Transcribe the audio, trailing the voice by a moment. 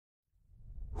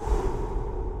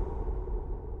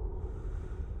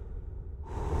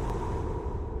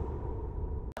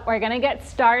We're gonna get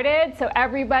started. So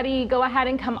everybody go ahead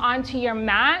and come onto your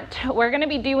mat. We're gonna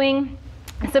be doing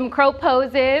some crow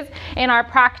poses in our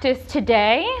practice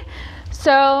today.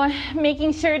 So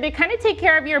making sure to kind of take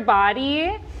care of your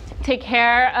body, take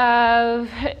care of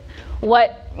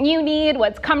what you need,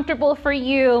 what's comfortable for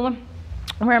you.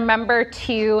 Remember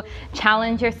to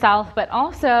challenge yourself, but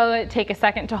also take a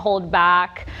second to hold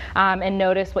back and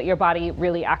notice what your body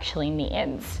really actually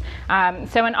needs.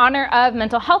 So in honor of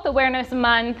Mental Health Awareness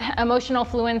Month, Emotional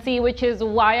Fluency, which is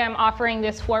why I'm offering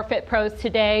this forfeit pose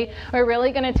today, we're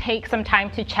really gonna take some time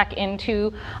to check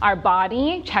into our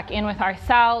body, check in with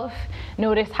ourselves,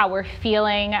 notice how we're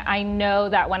feeling. I know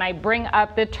that when I bring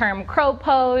up the term crow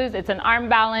pose, it's an arm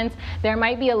balance, there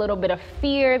might be a little bit of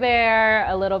fear there,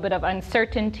 a little bit of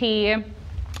uncertainty,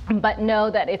 but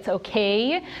know that it's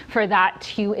okay for that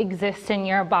to exist in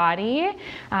your body.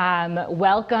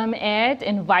 Welcome it,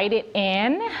 invite it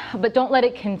in, but don't let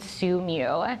it consume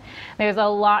you. There's a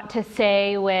lot to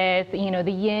say with, you know,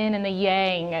 the yin and the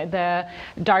yang, the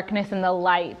darkness and the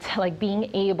light, like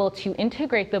being able to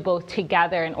integrate the both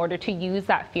together in order to use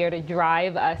that fear to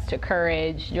drive us to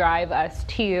courage, drive us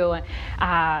to,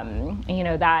 you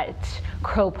know, that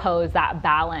crow pose, that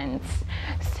balance.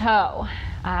 So,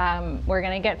 we're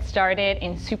going to get started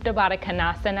in Supta Baddha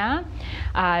Konasana.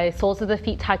 Soles of the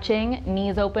feet touching,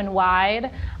 knees open wide,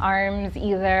 arms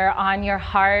either on your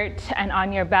heart and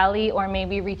on your belly, or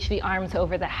maybe reach the arms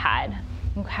over the head.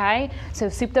 Okay, so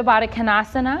Supta Baddha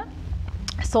Konasana,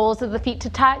 soles of the feet to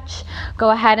touch.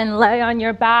 Go ahead and lay on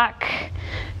your back.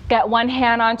 Get one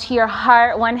hand onto your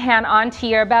heart, one hand onto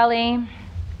your belly.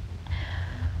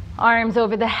 Arms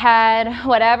over the head,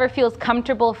 whatever feels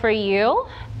comfortable for you.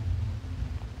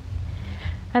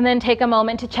 And then take a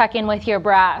moment to check in with your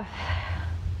breath.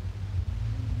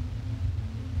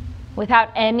 Without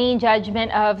any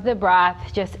judgment of the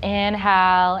breath, just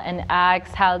inhale and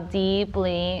exhale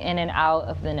deeply in and out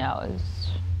of the nose.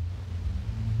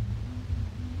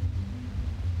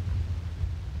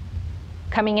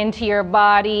 Coming into your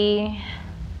body,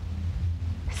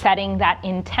 setting that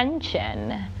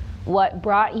intention. What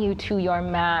brought you to your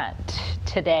mat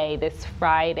today, this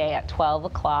Friday at 12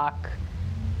 o'clock?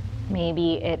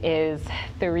 Maybe it is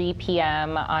 3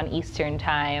 p.m. on Eastern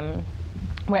Time.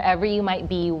 Wherever you might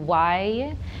be,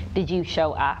 why did you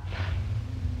show up?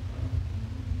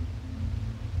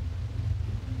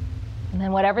 And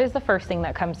then whatever is the first thing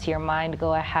that comes to your mind,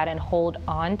 go ahead and hold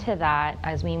on to that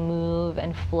as we move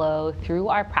and flow through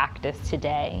our practice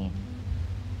today.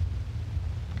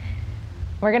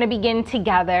 We're going to begin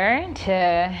together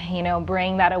to, you know,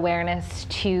 bring that awareness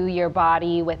to your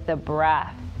body with the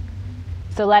breath.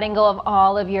 So letting go of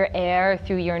all of your air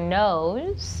through your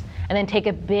nose, and then take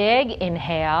a big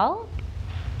inhale.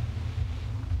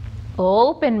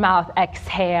 Open mouth,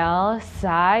 exhale,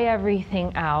 sigh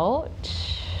everything out.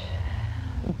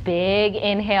 Big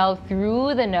inhale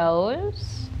through the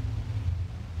nose.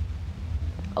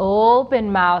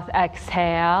 Open mouth,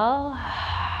 exhale.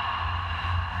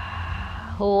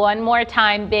 One more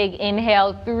time, big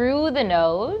inhale through the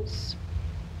nose.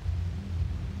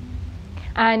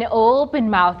 And open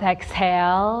mouth,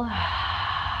 exhale.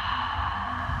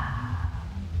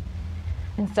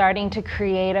 And starting to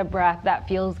create a breath that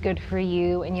feels good for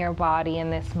you in your body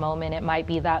in this moment. It might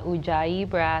be that Ujjayi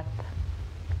breath,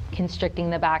 constricting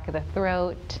the back of the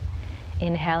throat,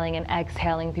 inhaling and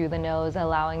exhaling through the nose,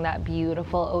 allowing that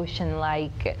beautiful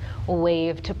ocean-like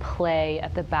wave to play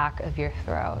at the back of your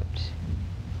throat.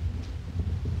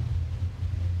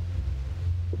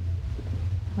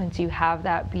 Once you have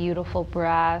that beautiful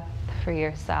breath for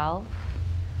yourself,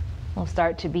 we'll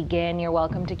start to begin. You're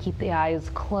welcome to keep the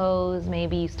eyes closed.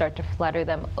 Maybe you start to flutter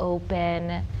them open.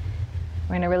 We're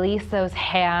going to release those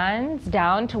hands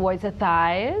down towards the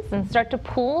thighs and start to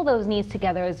pull those knees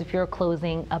together as if you're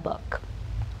closing a book.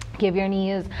 Give your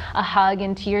knees a hug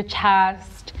into your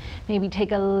chest. Maybe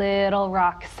take a little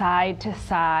rock side to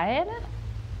side.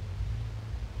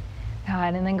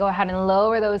 Good, and then go ahead and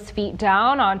lower those feet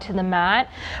down onto the mat.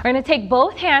 We're going to take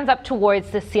both hands up towards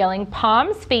the ceiling,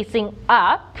 palms facing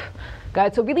up.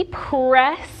 Good, so really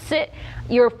press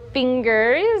your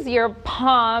fingers, your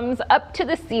palms up to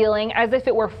the ceiling as if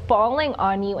it were falling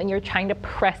on you and you're trying to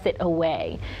press it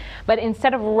away. But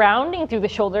instead of rounding through the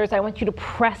shoulders, I want you to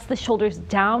press the shoulders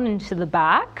down into the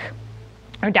back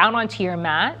or down onto your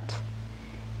mat.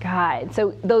 Good.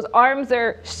 So those arms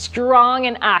are strong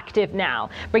and active now.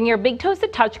 Bring your big toes to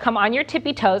touch. Come on your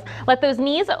tippy toes. Let those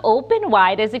knees open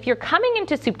wide as if you're coming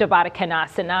into Supta Baddha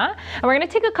Konasana. And we're going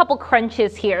to take a couple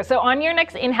crunches here. So on your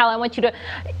next inhale, I want you to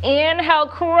inhale,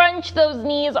 crunch those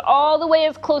knees all the way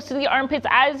as close to the armpits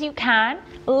as you can.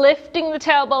 Lifting the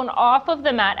tailbone off of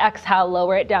the mat. Exhale,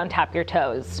 lower it down, tap your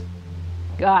toes.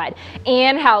 Good.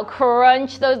 Inhale,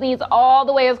 crunch those knees all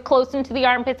the way as close into the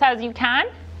armpits as you can.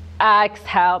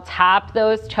 Exhale, tap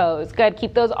those toes. Good.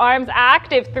 Keep those arms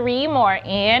active. 3 more.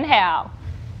 Inhale.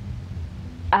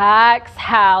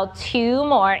 Exhale. 2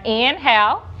 more.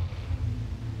 Inhale.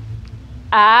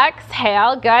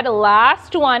 Exhale. Good.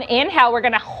 Last one. Inhale. We're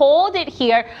going to hold it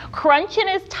here. Crunch it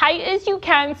as tight as you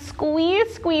can.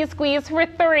 Squeeze, squeeze, squeeze for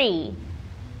 3,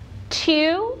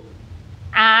 2,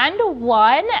 and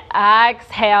 1.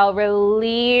 Exhale,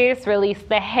 release, release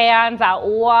the hands out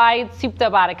wide,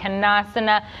 Supta Baddha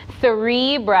Konasana.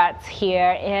 3 breaths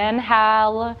here.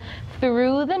 Inhale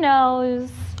through the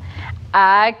nose.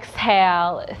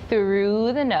 Exhale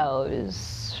through the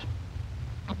nose.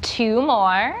 2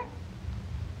 more.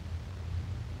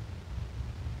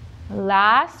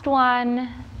 Last one.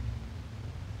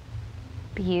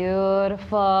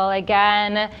 Beautiful.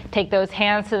 Again, take those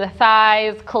hands to the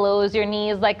thighs, close your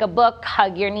knees like a book,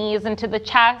 hug your knees into the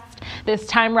chest. This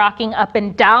time rocking up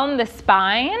and down the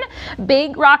spine.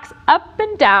 Big rocks up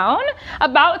and down,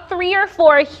 about 3 or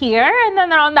 4 here. And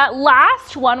then on that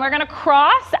last one, we're going to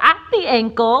cross at the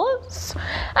ankles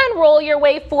and roll your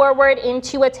way forward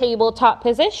into a tabletop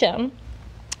position.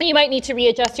 You might need to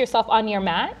readjust yourself on your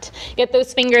mat. Get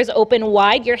those fingers open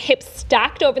wide, your hips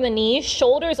stacked over the knees,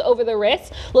 shoulders over the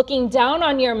wrists, looking down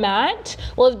on your mat.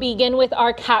 We'll begin with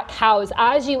our cat-cows.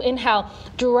 As you inhale,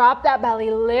 drop that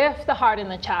belly, lift the heart in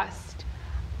the chest.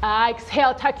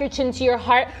 Exhale, tuck your chin to your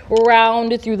heart,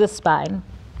 round through the spine.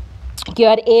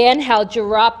 Good. Inhale,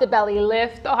 drop the belly,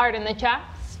 lift the heart in the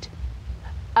chest.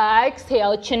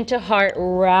 Exhale, chin to heart,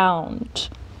 round.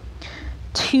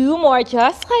 2 more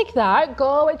just like that.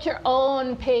 Go at your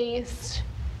own pace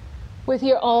with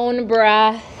your own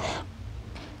breath,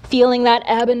 feeling that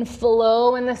ebb and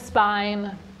flow in the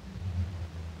spine.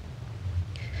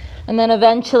 And then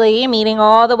eventually meeting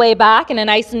all the way back in a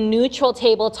nice neutral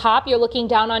tabletop. You're looking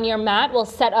down on your mat. We'll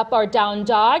set up our down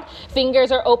dog.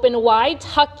 Fingers are open wide.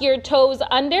 Tuck your toes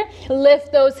under.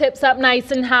 Lift those hips up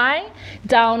nice and high.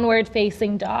 Downward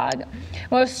facing dog.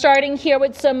 We're starting here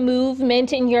with some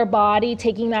movement in your body,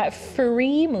 taking that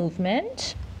free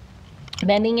movement.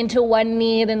 Bending into one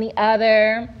knee, then the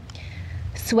other.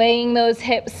 Swaying those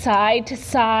hips side to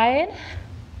side.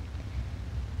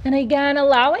 And again,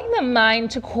 allowing the mind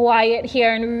to quiet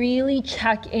here and really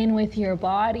check in with your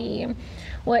body.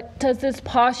 What does this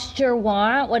posture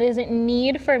want? What does it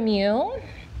need from you?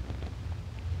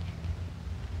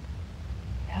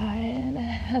 Good.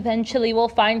 Eventually we'll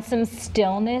find some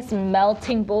stillness,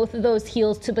 melting both of those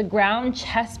heels to the ground,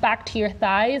 chest back to your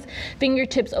thighs,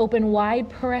 fingertips open wide,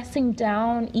 pressing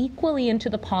down equally into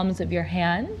the palms of your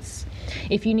hands.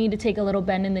 If you need to take a little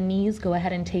bend in the knees, go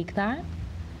ahead and take that.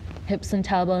 Hips and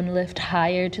tailbone lift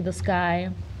higher to the sky.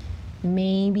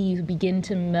 Maybe you begin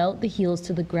to melt the heels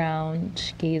to the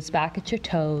ground. Gaze back at your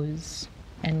toes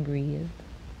and breathe.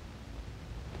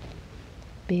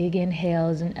 Big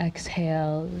inhales and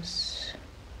exhales.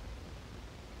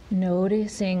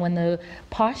 Noticing when the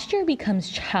posture becomes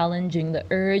challenging, the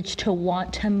urge to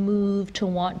want to move, to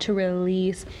want to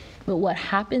release. But what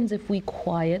happens if we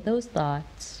quiet those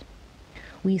thoughts?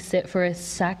 We sit for a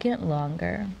second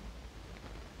longer.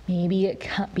 Maybe it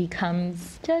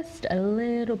becomes just a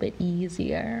little bit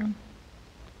easier.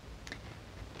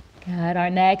 Good. Our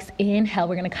next inhale,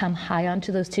 we're going to come high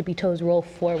onto those tippy toes, roll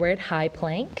forward, high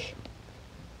plank.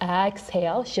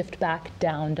 Exhale, shift back,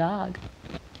 down dog.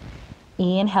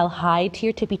 Inhale, high to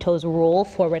your tippy toes, roll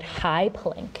forward, high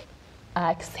plank.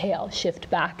 Exhale, shift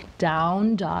back,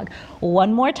 down dog.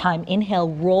 One more time. Inhale,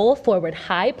 roll forward,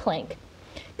 high plank.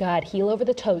 Good. Heel over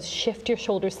the toes. Shift your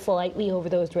shoulders slightly over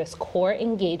those wrists. Core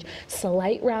engage.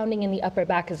 Slight rounding in the upper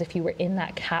back as if you were in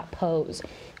that cat pose.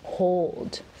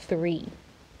 Hold. 3,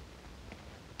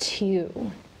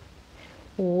 2,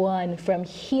 1. From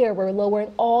here, we're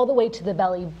lowering all the way to the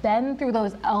belly. Bend through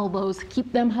those elbows.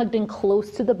 Keep them hugged in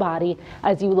close to the body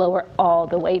as you lower all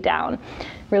the way down.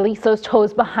 Release those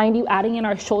toes behind you, adding in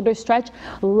our shoulder stretch.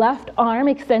 Left arm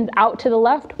extends out to the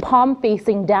left, palm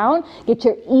facing down. Get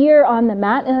your ear on the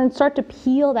mat and then start to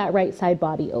peel that right side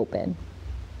body open.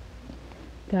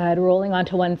 Good. Rolling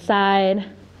onto one side.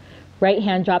 Right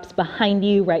hand drops behind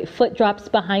you. Right foot drops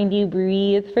behind you.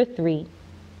 Breathe for 3,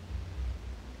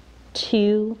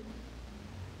 2,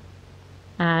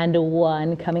 and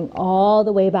 1. Coming all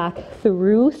the way back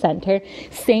through center.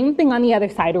 Same thing on the other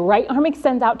side. Right arm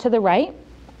extends out to the right.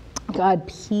 Good.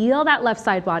 Peel that left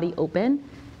side body open.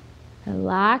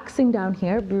 Relaxing down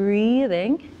here,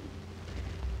 breathing.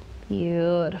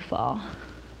 Beautiful.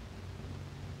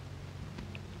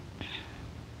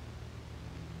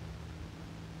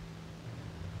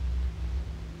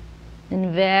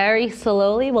 And very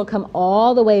slowly, we'll come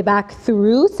all the way back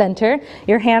through center.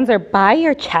 Your hands are by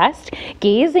your chest,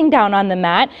 gazing down on the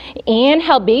mat.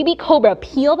 Inhale, baby cobra.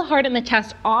 Peel the heart and the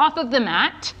chest off of the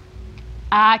mat.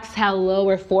 Exhale,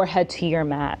 lower forehead to your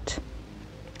mat.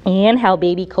 Inhale,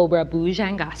 baby cobra,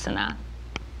 Bhujangasana.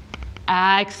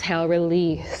 Exhale,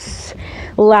 release.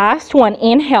 Last one,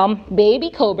 inhale, baby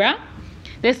cobra.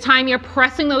 This time you're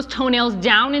pressing those toenails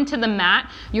down into the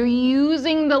mat. You're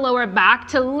using the lower back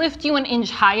to lift you an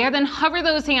inch higher. Then hover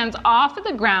those hands off of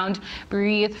the ground.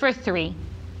 Breathe for 3,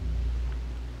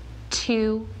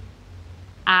 2,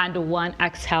 and 1.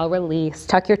 Exhale, release.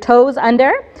 Tuck your toes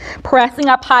under. Pressing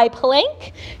up high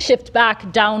plank. Shift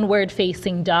back, downward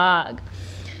facing dog.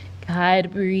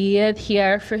 Good. Breathe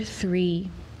here for 3.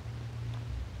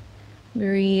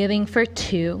 Breathing for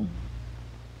 2.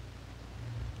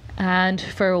 And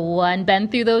for 1,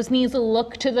 bend through those knees,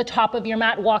 look to the top of your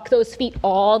mat, walk those feet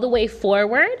all the way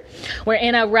forward. We're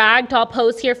in a ragdoll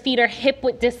pose here, feet are hip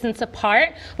width distance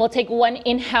apart. We'll take 1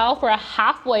 inhale for a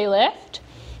halfway lift,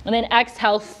 and then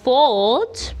exhale,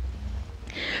 fold.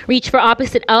 Reach for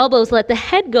opposite elbows, let the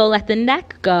head go, let the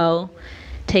neck go.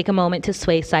 Take a moment to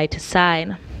sway side to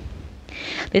side.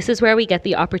 This is where we get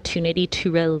the opportunity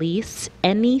to release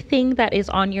anything that is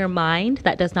on your mind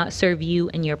that does not serve you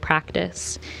in your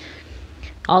practice.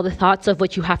 All the thoughts of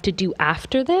what you have to do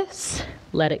after this,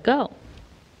 let it go.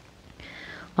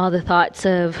 All the thoughts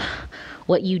of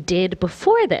what you did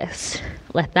before this,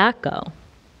 let that go.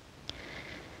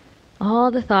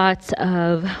 All the thoughts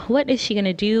of what is she going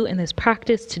to do in this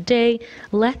practice today,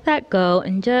 let that go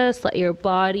and just let your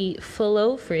body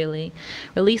flow freely.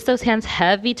 Release those hands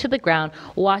heavy to the ground.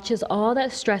 Watch as all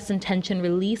that stress and tension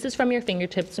releases from your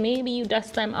fingertips. Maybe you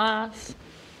dust them off.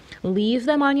 Leave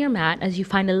them on your mat as you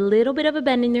find a little bit of a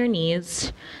bend in your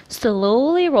knees.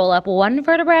 Slowly roll up 1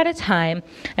 vertebra at a time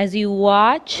as you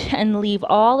watch and leave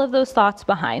all of those thoughts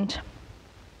behind.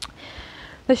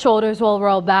 The shoulders will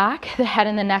roll back, the head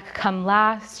and the neck come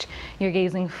last. You're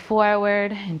gazing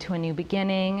forward into a new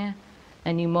beginning,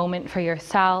 a new moment for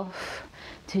yourself,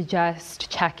 to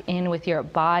just check in with your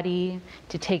body,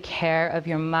 to take care of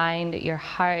your mind, your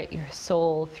heart, your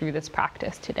soul through this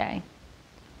practice today.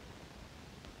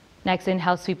 Next,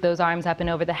 inhale, sweep those arms up and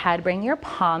over the head. Bring your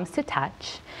palms to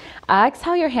touch.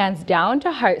 Exhale your hands down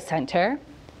to heart center.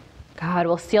 God,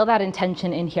 we'll seal that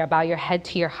intention in here. Bow your head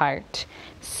to your heart.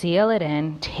 Seal it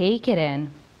in, take it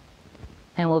in.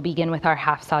 And we'll begin with our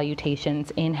half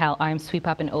salutations. Inhale, arms sweep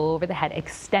up and over the head,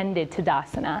 extended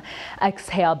Tadasana.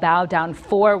 Exhale, bow down,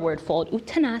 forward fold,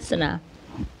 Uttanasana.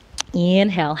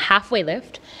 Inhale, halfway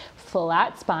lift,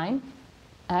 flat spine.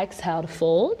 Exhale to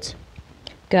fold.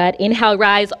 Good. Inhale,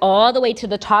 rise all the way to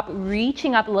the top,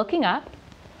 reaching up, looking up.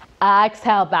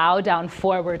 Exhale, bow down,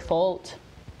 forward fold.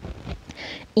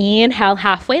 Inhale,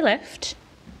 halfway lift.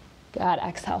 Good.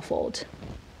 Exhale, fold.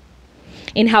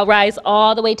 Inhale, rise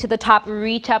all the way to the top,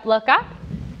 reach up, look up.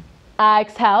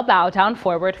 Exhale, bow down,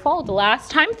 forward fold.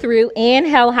 Last time through,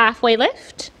 inhale, halfway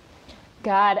lift.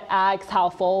 Good. Exhale,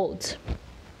 fold.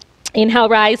 Inhale,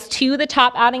 rise to the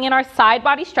top, adding in our side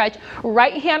body stretch.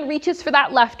 Right hand reaches for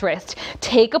that left wrist.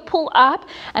 Take a pull up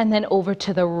and then over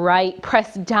to the right.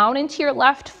 Press down into your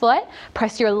left foot.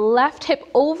 Press your left hip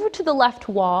over to the left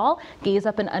wall. Gaze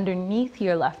up and underneath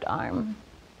your left arm.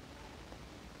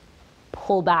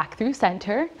 Pull back through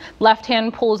center. Left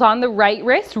hand pulls on the right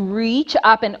wrist. Reach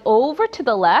up and over to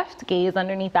the left. Gaze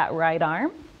underneath that right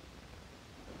arm.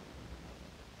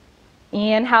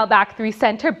 Inhale back through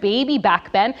center, baby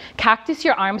back bend. Cactus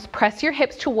your arms, press your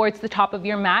hips towards the top of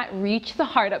your mat. Reach the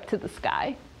heart up to the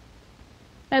sky.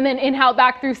 And then inhale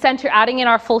back through center, adding in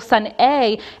our full sun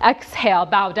A. Exhale,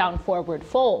 bow down, forward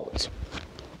fold.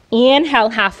 Inhale,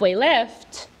 halfway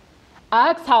lift.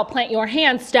 Exhale, plant your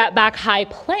hands, step back, high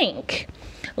plank.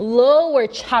 Lower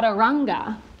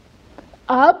chaturanga.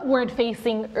 Upward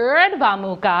facing Urdhva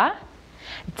Mukha.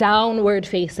 Downward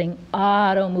facing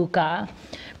Adho Mukha.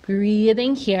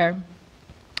 Breathing here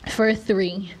for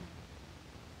 3.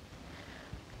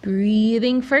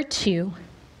 Breathing for 2.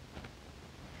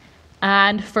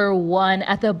 And for 1.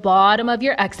 At the bottom of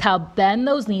your exhale, bend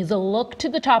those knees, look to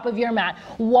the top of your mat.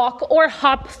 Walk or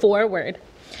hop forward.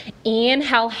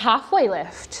 Inhale, halfway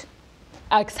lift.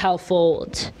 Exhale,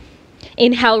 fold.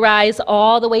 Inhale, rise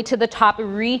all the way to the top,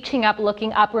 reaching up,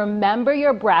 looking up. Remember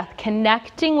your breath,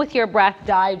 connecting with your breath.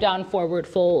 Dive down, forward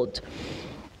fold.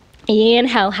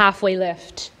 Inhale, halfway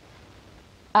lift.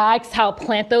 Exhale,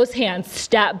 plant those hands,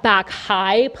 step back,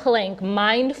 high plank,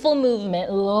 mindful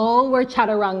movement, lower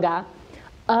chaturanga.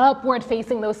 Upward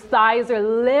facing, those thighs are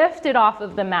lifted off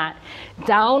of the mat.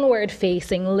 Downward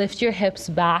facing, lift your hips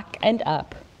back and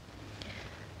up.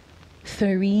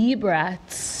 3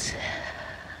 breaths.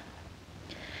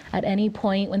 At any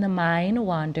point when the mind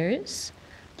wanders,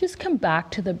 just come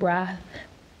back to the breath.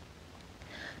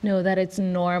 Know that it's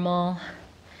normal.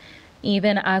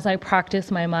 Even as I practice,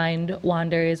 my mind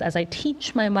wanders. As I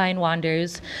teach, my mind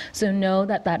wanders. So know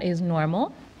that that is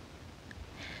normal.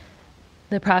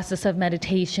 The process of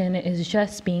meditation is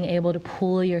just being able to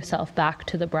pull yourself back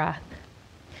to the breath,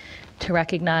 to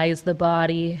recognize the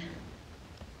body,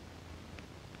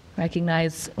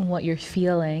 recognize what you're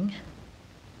feeling.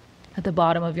 At the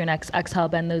bottom of your next exhale,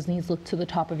 bend those knees, look to the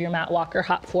top of your mat, walk or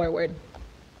hop forward.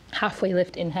 Halfway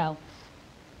lift, inhale.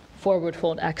 Forward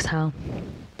fold, exhale.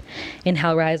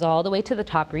 Inhale, rise all the way to the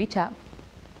top, reach up.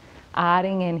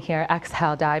 Adding in here,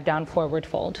 exhale, dive down, forward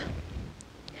fold.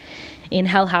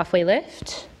 Inhale, halfway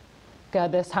lift.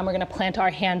 Good, this time we're gonna plant our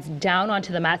hands down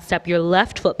onto the mat, step your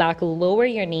left foot back, lower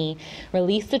your knee,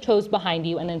 release the toes behind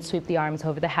you, and then sweep the arms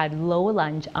over the head. Low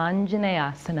lunge,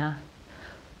 Anjaneyasana.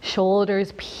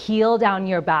 Shoulders peel down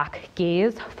your back,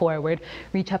 gaze forward,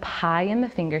 reach up high in the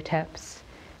fingertips,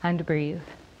 and breathe.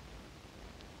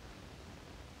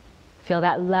 Feel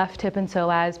that left hip and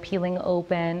psoas peeling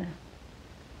open.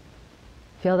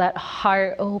 Feel that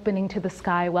heart opening to the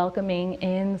sky, welcoming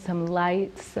in some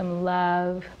light, some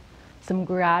love, some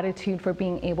gratitude for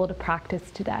being able to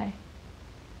practice today.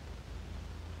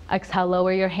 Exhale,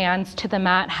 lower your hands to the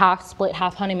mat, half split,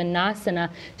 half Hanumanasana,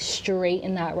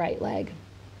 straighten that right leg.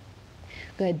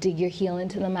 Good, dig your heel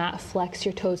into the mat, flex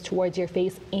your toes towards your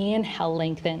face, inhale,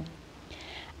 lengthen.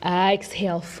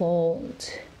 Exhale,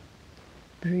 fold.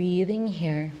 Breathing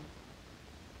here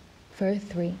for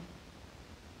 3.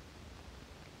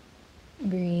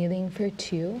 Breathing for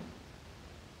 2.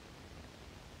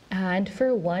 And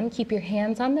for 1, keep your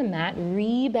hands on the mat,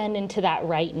 re-bend into that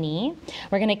right knee.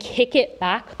 We're gonna kick it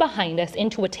back behind us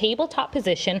into a tabletop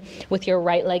position with your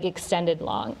right leg extended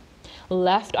long.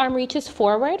 Left arm reaches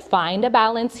forward, find a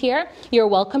balance here. You're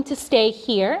welcome to stay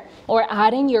here or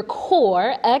add in your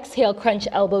core. Exhale, crunch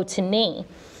elbow to knee.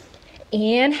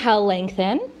 Inhale,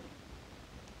 lengthen.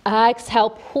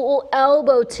 Exhale, pull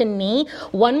elbow to knee.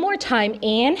 One more time,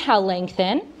 inhale,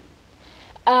 lengthen.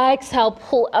 Exhale,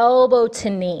 pull elbow to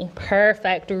knee.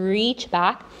 Perfect, reach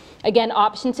back. Again,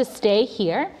 option to stay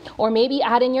here, or maybe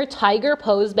add in your tiger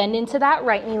pose, bend into that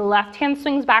right knee, left hand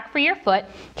swings back for your foot,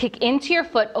 kick into your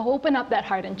foot, open up that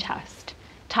heart and chest.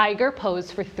 Tiger pose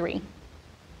for 3,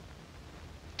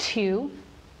 2,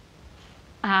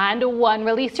 and 1.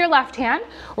 Release your left hand.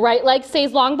 Right leg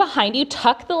stays long behind you.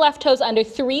 Tuck the left toes under,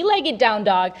 3-legged down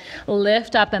dog.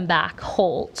 Lift up and back,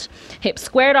 hold. Hips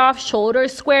squared off,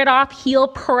 shoulders squared off, heel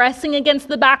pressing against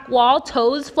the back wall,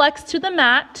 toes flexed to the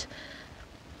mat.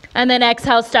 And then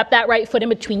exhale, step that right foot in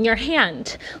between your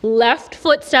hand. Left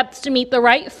foot steps to meet the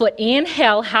right foot.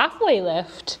 Inhale, halfway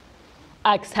lift.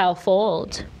 Exhale,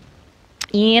 fold.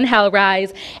 Inhale,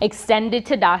 rise. Extended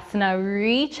Tadasana,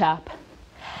 reach up.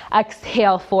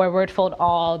 Exhale, forward fold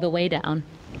all the way down.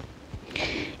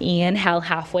 Inhale,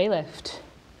 halfway lift.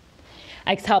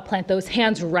 Exhale, plant those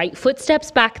hands, right foot steps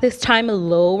back this time,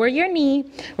 lower your knee,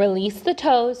 release the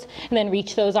toes, and then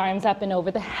reach those arms up and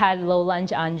over the head, low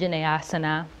lunge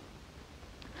Anjaneyasana.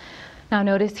 Now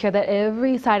notice here that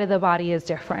every side of the body is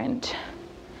different.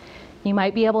 You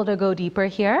might be able to go deeper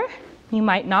here. You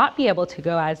might not be able to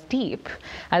go as deep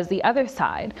as the other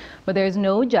side, but there's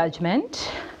no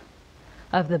judgment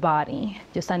of the body.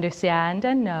 Just understand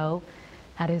and know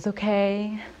that is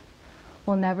okay.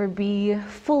 We'll never be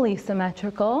fully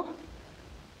symmetrical.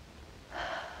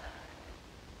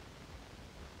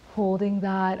 Holding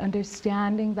that,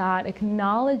 understanding that,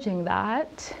 acknowledging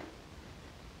that.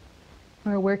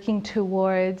 We're working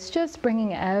towards just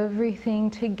bringing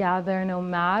everything together no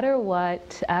matter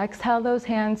what. Exhale those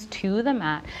hands to the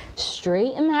mat.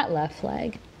 Straighten that left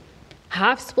leg.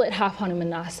 Half split, half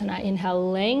Hanumanasana. Inhale,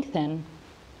 lengthen.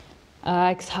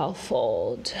 Exhale,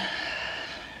 fold.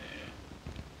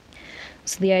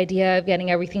 So the idea of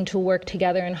getting everything to work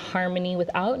together in harmony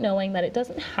without knowing that it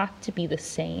doesn't have to be the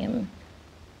same.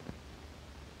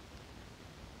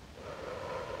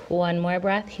 One more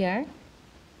breath here.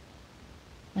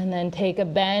 And then take a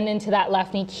bend into that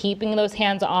left knee, keeping those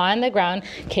hands on the ground.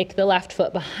 Kick the left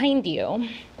foot behind you.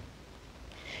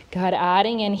 Good,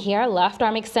 adding in here, left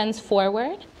arm extends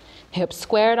forward. Hips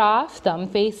squared off, thumb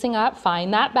facing up.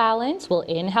 Find that balance. We'll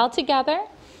inhale together.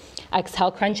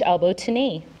 Exhale, crunch elbow to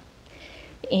knee.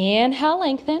 Inhale,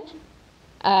 lengthen.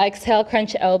 Exhale,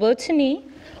 crunch elbow to knee.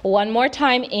 One more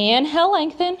time. Inhale,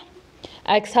 lengthen.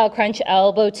 Exhale, crunch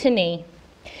elbow to knee.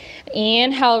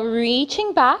 Inhale,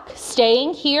 reaching back,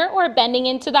 staying here or bending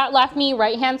into that left knee.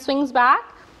 Right hand swings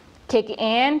back. Kick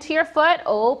into your foot.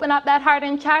 Open up that heart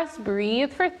and chest.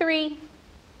 Breathe for 3,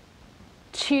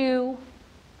 2,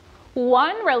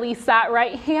 1. Release that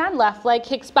right hand. Left leg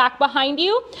kicks back behind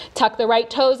you. Tuck the right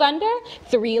toes under.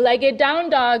 3-legged down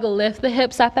dog. Lift the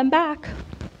hips up and back.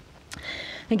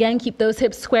 Again, keep those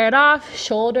hips squared off,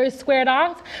 shoulders squared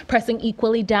off, pressing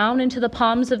equally down into the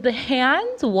palms of the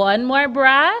hands. One more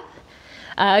breath.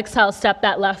 Exhale, step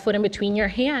that left foot in between your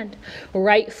hand.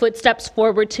 Right foot steps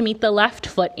forward to meet the left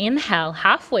foot. Inhale,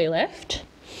 halfway lift.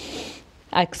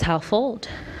 Exhale, fold.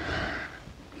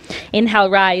 Inhale,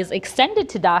 rise, extended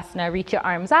Tadasana. Reach your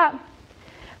arms up.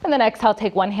 And then exhale,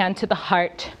 take one hand to the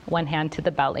heart, one hand to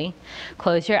the belly.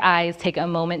 Close your eyes, take a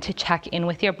moment to check in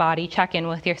with your body, check in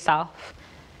with yourself.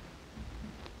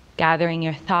 Gathering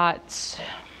your thoughts,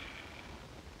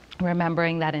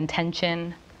 remembering that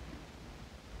intention.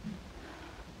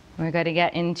 We're going to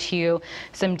get into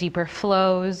some deeper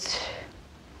flows.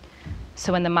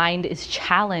 So when the mind is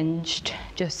challenged,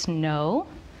 just know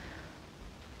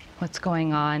what's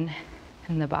going on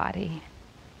in the body.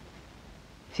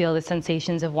 Feel the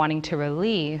sensations of wanting to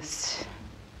release,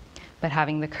 but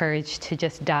having the courage to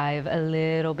just dive a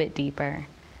little bit deeper.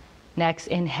 Next,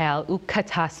 inhale,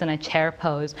 Utkatasana, chair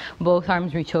pose. Both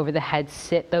arms reach over the head,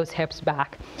 sit those hips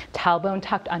back. Tailbone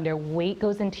tucked under, weight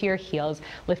goes into your heels.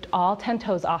 Lift all 10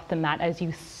 toes off the mat as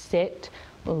you sit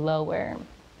lower.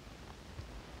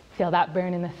 Feel that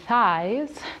burn in the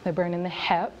thighs, the burn in the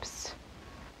hips,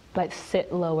 but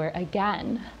sit lower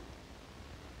again.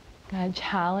 Good,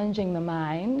 challenging the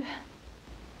mind.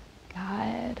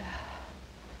 Good.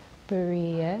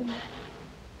 Breathe.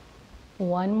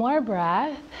 One more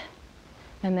breath.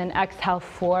 And then exhale,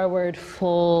 forward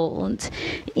fold.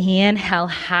 Inhale,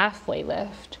 halfway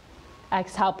lift.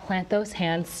 Exhale, plant those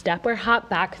hands, step or hop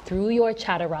back through your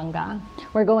chaturanga.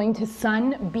 We're going to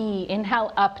sun B.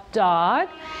 Inhale, up dog.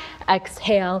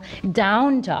 Exhale,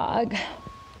 down dog.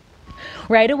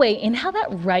 Right away, inhale that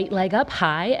right leg up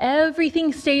high.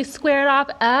 Everything stays squared off.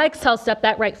 Exhale, step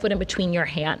that right foot in between your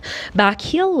hand. Back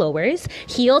heel lowers,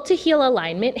 heel to heel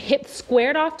alignment, hips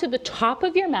squared off to the top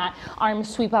of your mat,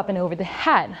 arms sweep up and over the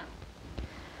head.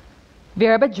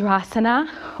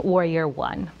 Virabhadrasana, warrior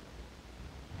 1.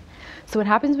 So what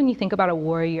happens when you think about a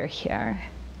warrior here?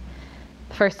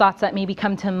 The first thoughts that maybe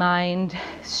come to mind: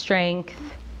 strength,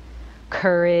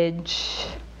 courage,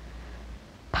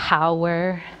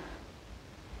 power.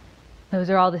 Those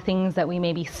are all the things that we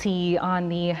maybe see on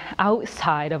the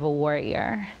outside of a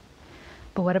warrior.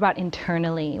 But what about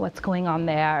internally? What's going on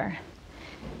there?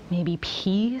 Maybe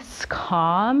peace,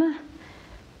 calm,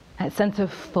 that sense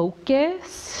of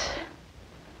focus.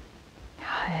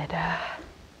 Good.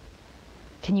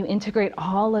 Can you integrate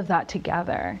all of that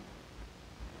together?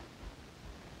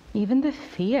 Even the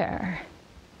fear.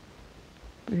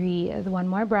 Breathe, one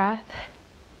more breath,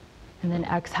 and then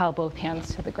exhale, both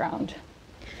hands to the ground.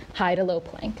 High to low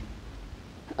plank.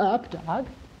 Up dog.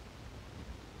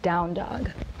 Down dog.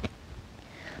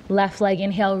 Left leg,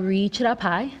 inhale, reach it up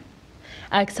high.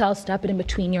 Exhale, step it in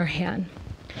between your hand.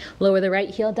 Lower the right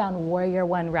heel down, warrior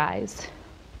 1, rise.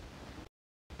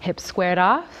 Hips squared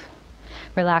off.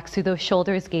 Relax through those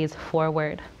shoulders, gaze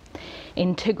forward.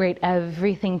 Integrate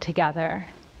everything together.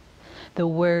 The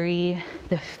worry,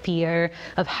 the fear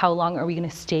of how long are we going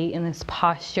to stay in this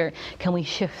posture? Can we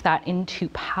shift that into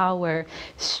power,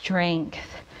 strength,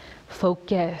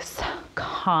 focus,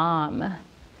 calm?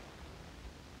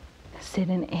 Sit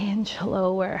an inch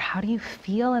lower. How do you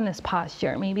feel in this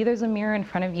posture? Maybe there's a mirror in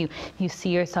front of you. You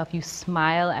see yourself, you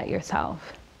smile at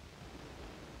yourself.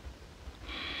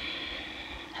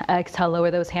 Exhale, lower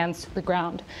those hands to the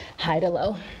ground. High to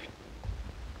low.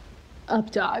 Up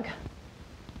dog.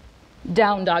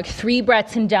 Down dog. 3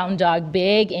 breaths in down dog.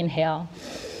 Big inhale.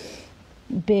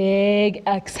 Big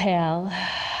exhale.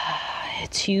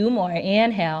 2 more.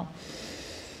 Inhale.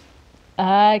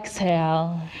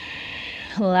 Exhale.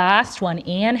 Last one.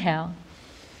 Inhale.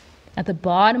 At the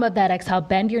bottom of that exhale,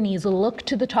 bend your knees. Look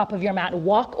to the top of your mat.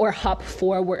 Walk or hop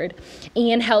forward.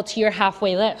 Inhale to your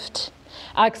halfway lift.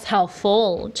 Exhale,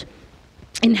 fold.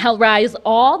 Inhale, rise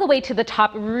all the way to the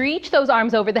top. Reach those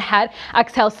arms over the head.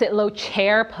 Exhale, sit low,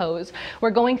 chair pose.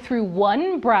 We're going through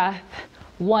 1 breath,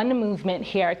 One movement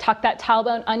here. Tuck that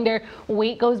tailbone under,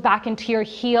 weight goes back into your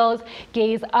heels,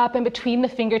 gaze up and between the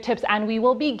fingertips, and we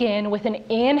will begin with an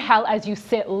inhale as you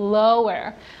sit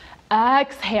lower.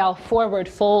 Exhale, forward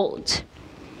fold.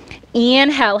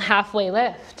 Inhale, halfway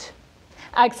lift.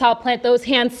 Exhale, plant those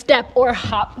hands, step or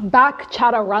hop back,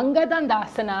 Chaturanga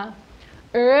Dandasana.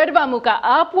 Urdhva Mukha,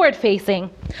 upward facing.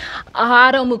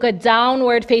 Adho Mukha,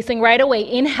 downward facing right away.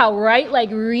 Inhale, right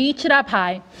leg, reach it up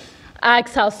high.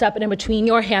 Exhale, step it in between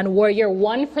your hand. Warrior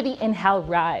one for the inhale,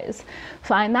 rise.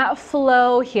 Find that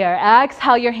flow here.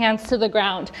 Exhale, your hands to the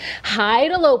ground. High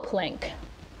to low plank.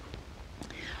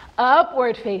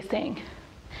 Upward facing.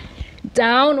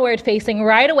 Downward facing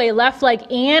right away. Left leg,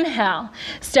 inhale.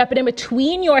 Step it in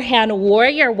between your hand.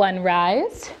 Warrior one,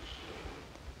 rise.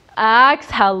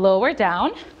 Exhale, lower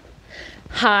down.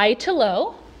 High to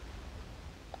low.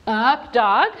 Up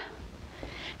dog.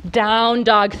 Down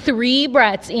dog. 3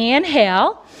 breaths.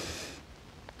 Inhale.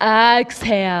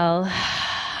 Exhale.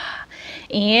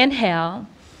 Inhale.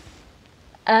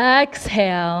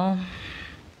 Exhale.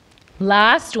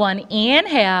 Last one.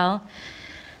 Inhale.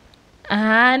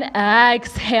 And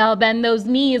exhale. Bend those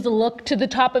knees. Look to the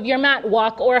top of your mat.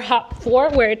 Walk or hop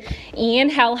forward.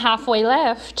 Inhale, halfway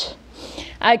lift.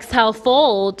 Exhale,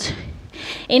 fold.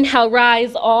 Inhale,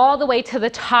 rise all the way to the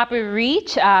top,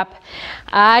 reach up.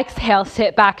 Exhale,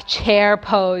 sit back, chair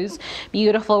pose.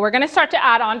 Beautiful. We're going to start to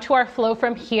add on to our flow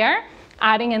from here,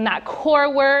 adding in that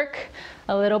core work,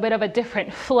 a little bit of a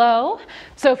different flow.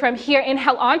 So from here,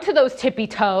 inhale onto those tippy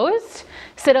toes.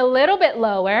 Sit a little bit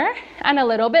lower and a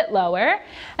little bit lower,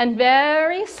 and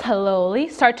very slowly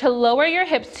start to lower your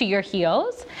hips to your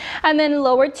heels and then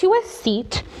lower to a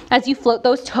seat as you float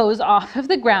those toes off of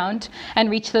the ground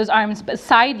and reach those arms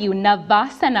beside you.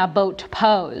 Navasana, boat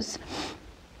pose.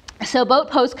 So boat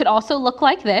pose could also look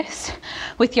like this,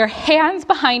 with your hands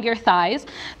behind your thighs,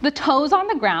 the toes on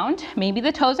the ground, maybe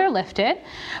the toes are lifted,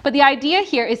 but the idea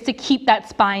here is to keep that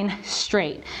spine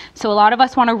straight. So a lot of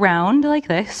us want to round like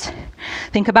this.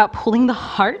 Think about pulling the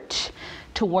heart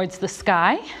towards the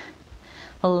sky,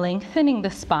 lengthening the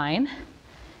spine.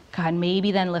 God,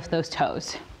 maybe then lift those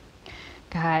toes.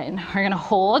 Good. We're going to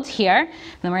hold here,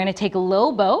 and then we're going to take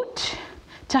low boat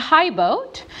to high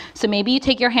boat. So maybe you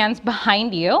take your hands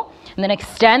behind you and then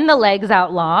extend the legs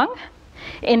out long.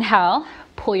 Inhale,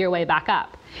 pull your way back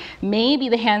up. Maybe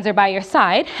the hands are by your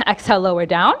side. Exhale, lower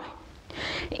down.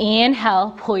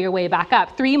 Inhale, pull your way back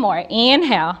up. 3 more.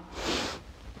 Inhale.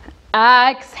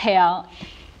 Exhale.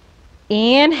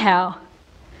 Inhale.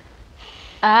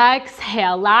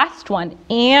 Exhale. Last one.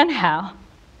 Inhale.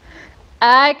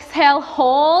 Exhale,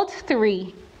 hold.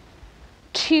 3,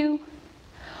 2,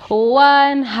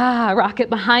 1, rock it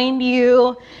behind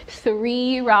you.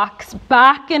 3 rocks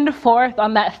back and forth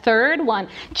on that third one.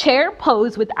 Chair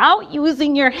pose without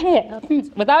using your hands.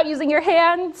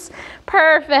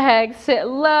 Perfect. Sit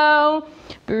low.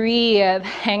 Breathe.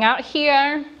 Hang out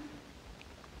here.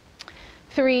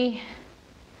 3,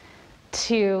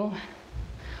 2,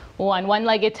 1.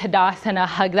 One-legged Tadasana.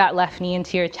 Hug that left knee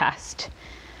into your chest.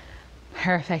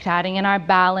 Perfect. Adding in our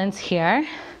balance here.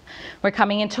 We're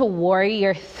coming into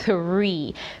warrior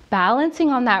 3, balancing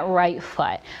on that right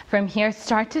foot. From here,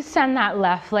 start to send that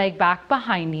left leg back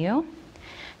behind you.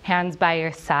 Hands by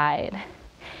your side.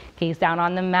 Gaze down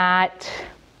on the mat.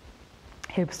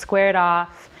 Hips squared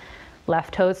off.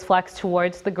 Left toes flexed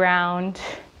towards the ground.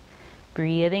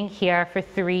 Breathing here for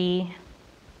 3,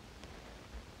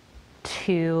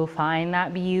 2. Find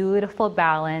that beautiful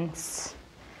balance.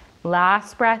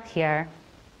 Last breath here.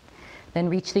 Then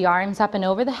reach the arms up and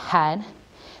over the head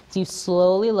as you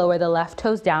slowly lower the left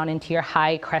toes down into your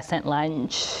high crescent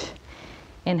lunge.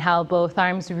 Inhale, both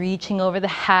arms reaching over the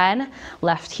head,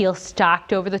 left heel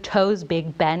stacked over the toes,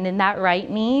 big bend in that right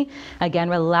knee. Again,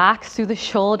 relax through the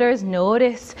shoulders.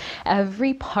 Notice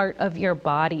every part of your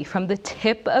body, from the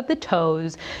tip of the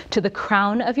toes to the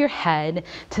crown of your head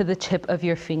to the tip of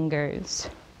your fingers.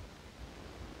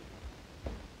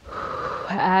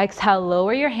 Exhale,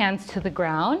 lower your hands to the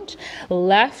ground.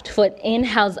 Left foot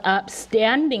inhales up,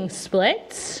 standing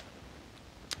splits.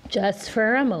 Just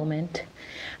for a moment.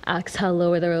 Exhale,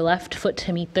 lower the left foot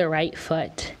to meet the right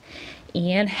foot.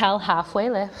 Inhale, halfway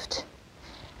lift.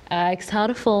 Exhale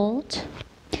to fold.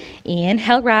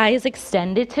 Inhale, rise,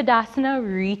 extended Tadasana.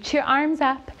 Reach your arms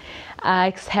up.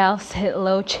 Exhale, sit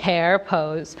low, chair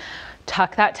pose.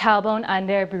 Tuck that tailbone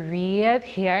under, breathe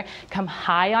here. Come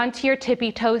high onto your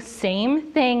tippy toes,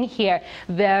 same thing here.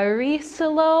 Very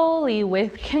slowly,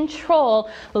 with control,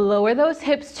 lower those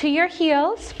hips to your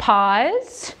heels.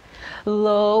 Pause.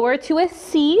 Lower to a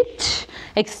seat.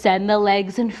 Extend the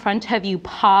legs in front of you.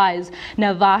 Pause.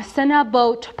 Navasana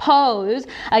boat pose.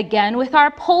 Again with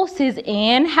our pulses.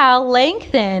 Inhale,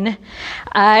 lengthen.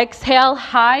 Exhale,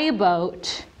 high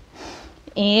boat.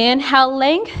 Inhale,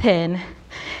 lengthen.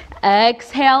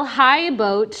 Exhale, high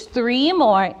boat. 3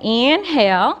 more.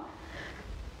 Inhale.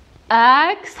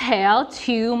 Exhale,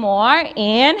 2 more.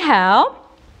 Inhale.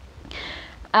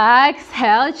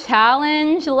 Exhale,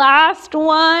 challenge, last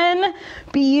one.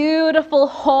 Beautiful,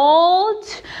 hold.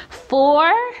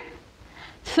 4,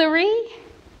 3,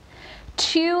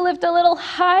 2, lift a little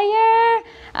higher.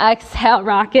 Exhale,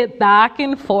 rock it back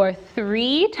and forth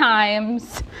 3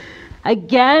 times.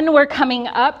 Again, we're coming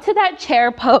up to that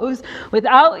chair pose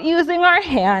without using our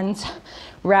hands.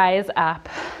 Rise up.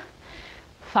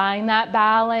 Find that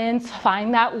balance,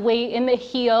 find that weight in the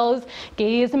heels,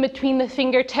 gaze in between the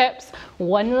fingertips,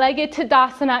 one-legged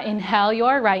Tadasana. Inhale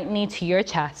your right knee to your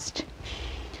chest.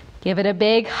 Give it a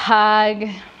big hug.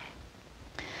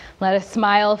 Let a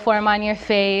smile form on your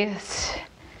face.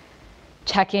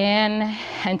 Check in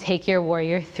and take your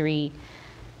warrior 3.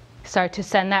 Start to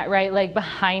send that right leg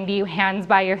behind you, hands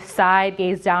by your side,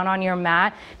 gaze down on your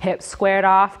mat, hips squared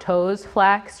off, toes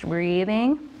flexed,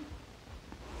 breathing.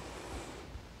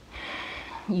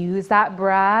 Use that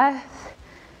breath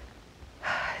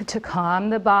to calm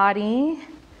the body.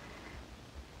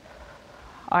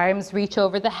 Arms reach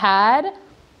over the head.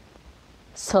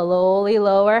 Slowly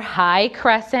lower, high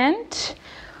crescent.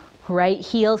 Right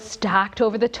heel stacked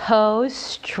over the toes.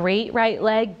 Straight right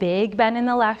leg, big bend in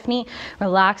the left knee.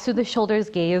 Relax through the shoulders,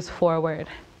 gaze forward.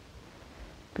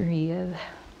 Breathe.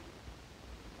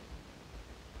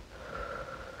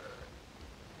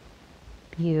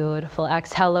 Beautiful.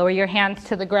 Exhale, lower your hands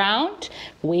to the ground.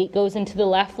 Weight goes into the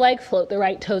left leg. Float the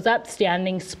right toes up,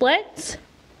 standing splits.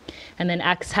 And then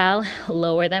exhale,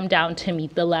 lower them down to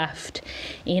meet the left.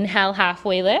 Inhale,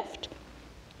 halfway lift.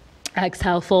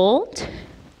 Exhale, fold.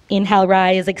 Inhale,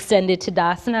 rise, extended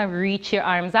Tadasana. Reach your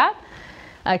arms up.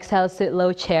 Exhale, sit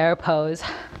low chair pose.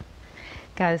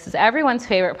 God, this is everyone's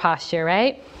favorite posture,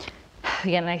 right?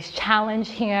 We get a nice challenge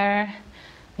here.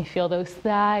 We feel those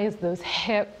thighs, those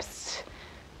hips.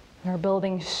 We're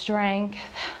building strength.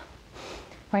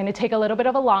 We're going to take a little bit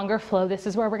of a longer flow. This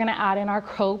is where we're going to add in our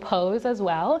crow pose as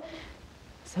well.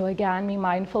 So again, be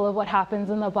mindful of what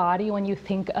happens in the body when you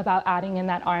think about adding in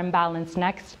that arm balance.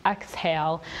 Next,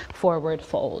 exhale, forward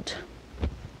fold.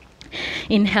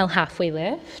 Inhale, halfway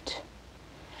lift.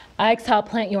 Exhale,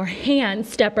 plant your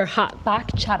hands, step or hop back,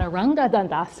 Chaturanga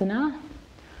Dandasana.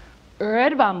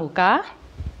 Urdhva Mukha.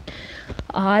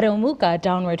 Adho Mukha,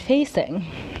 downward facing.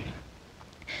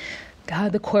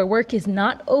 God, the core work is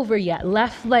not over yet.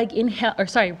 Left leg inhale,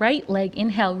 right leg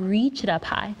inhale, reach it up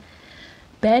high.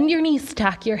 Bend your knees,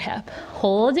 stack your hip.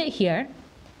 Hold it here.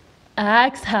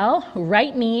 Exhale,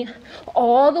 right knee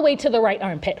all the way to the right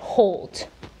armpit. Hold.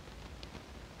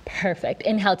 Perfect.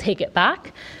 Inhale, take it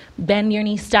back. Bend your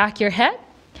knee, stack your hip.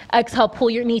 Exhale, pull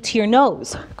your knee to your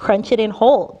nose. Crunch it in,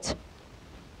 hold.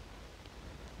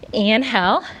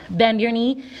 Inhale, bend your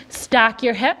knee, stack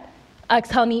your hip.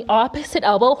 Exhale, knee opposite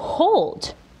elbow,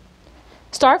 hold.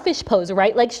 Starfish pose,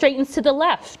 right leg straightens to the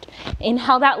left.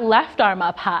 Inhale that left arm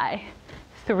up high.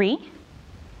 3,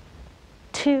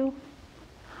 2,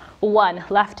 1.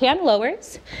 Left hand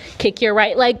lowers. Kick your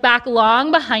right leg back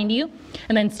long behind you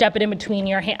and then step it in between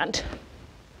your hand.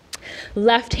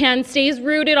 Left hand stays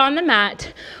rooted on the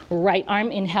mat. Right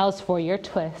arm inhales for your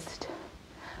twist.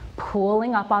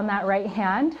 Pulling up on that right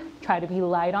hand. Try to be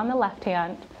light on the left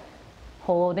hand.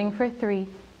 Holding for 3,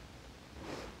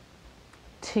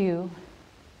 2,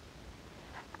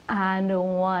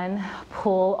 and 1.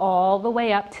 Pull all the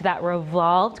way up to that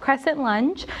revolved crescent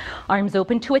lunge. Arms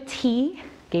open to a T.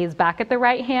 Gaze back at the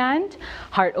right hand.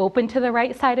 Heart open to the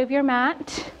right side of your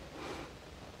mat.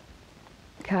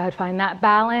 Good, find that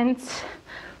balance.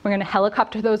 We're gonna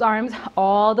helicopter those arms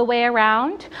all the way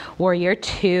around. Warrior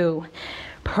 2.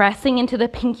 Pressing into the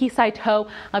pinky side toe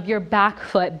of your back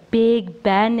foot. Big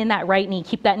bend in that right knee.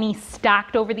 Keep that knee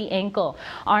stacked over the ankle.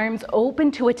 Arms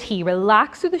open to a T.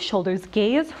 Relax through the shoulders.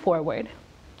 Gaze forward.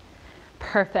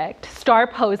 Perfect. Star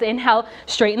pose. Inhale,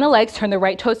 straighten the legs. Turn the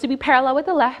right toes to be parallel with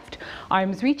the left.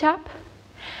 Arms reach up.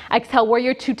 Exhale,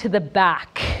 warrior 2 to the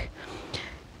back.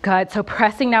 Good. So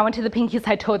pressing now into the pinky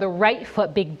side toe of the right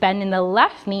foot. Big bend in the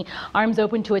left knee. Arms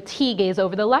open to a T. Gaze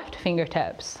over the left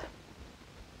fingertips.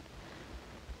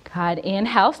 Good.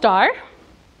 Inhale, star.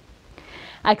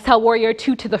 Exhale, warrior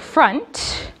 2 to the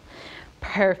front.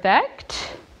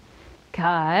 Perfect.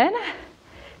 Good.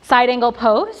 Side angle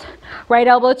pose. Right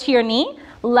elbow to your knee.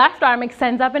 Left arm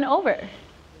extends up and over.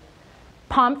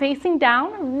 Palm facing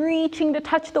down, reaching to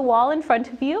touch the wall in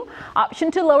front of you.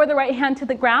 Option to lower the right hand to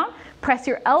the ground. Press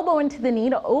your elbow into the knee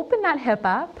to open that hip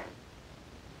up.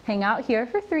 Hang out here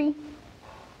for 3,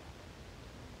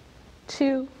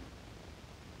 2,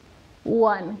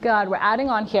 1. Good. We're adding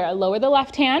on here. Lower the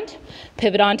left hand,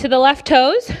 pivot onto the left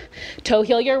toes, toe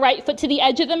heel your right foot to the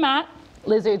edge of the mat.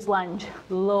 Lizard's lunge.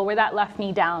 Lower that left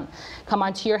knee down. Come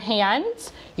onto your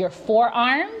hands, your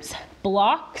forearms,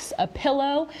 blocks, a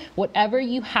pillow, whatever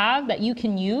you have that you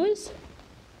can use.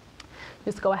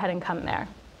 Just go ahead and come there.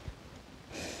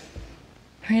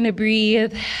 We're gonna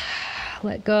breathe,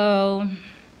 let go.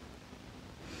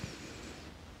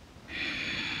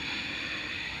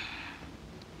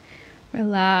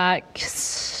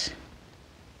 Relax.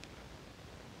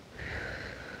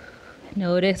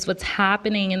 Notice what's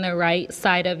happening in the right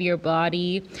side of your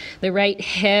body, the right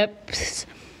hips.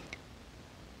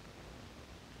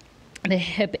 The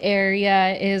hip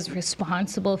area is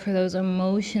responsible for those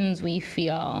emotions we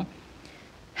feel.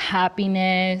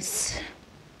 Happiness,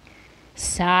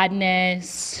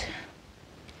 sadness.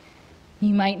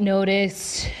 You might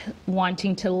notice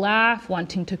wanting to laugh,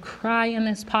 wanting to cry in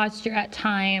this posture at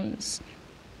times.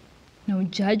 No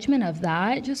judgment of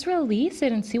that. Just release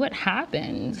it and see what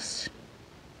happens.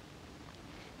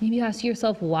 Maybe ask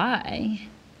yourself, why?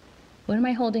 What am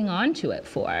I holding on to it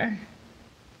for?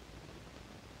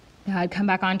 Good. Come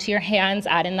back onto your hands.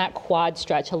 Add in that quad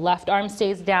stretch. Left arm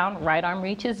stays down. Right arm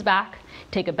reaches back.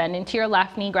 Take a bend into your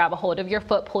left knee. Grab a hold of your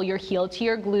foot. Pull your heel to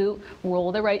your glute.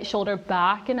 Roll the right shoulder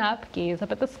back and up. Gaze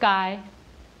up at the sky.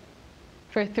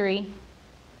 For 3,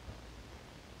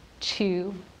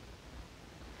 2,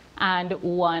 and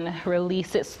 1.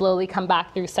 Release it slowly. Come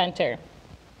back through center.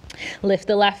 Lift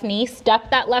the left knee.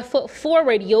 Step that left foot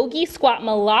forward. Yogi squat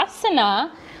malasana.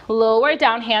 Lower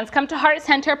down, hands come to heart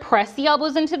center, press the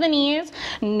elbows into the knees.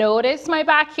 Notice my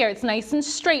back here, it's nice and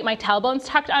straight. My tailbone's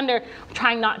tucked under,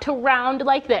 trying not to round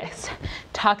like this.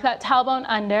 Tuck that tailbone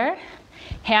under,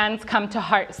 hands come to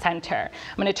heart center.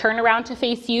 I'm gonna turn around to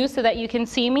face you so that you can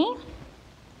see me.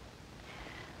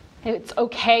 It's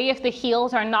okay if the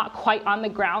heels are not quite on the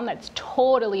ground, that's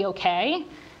totally okay.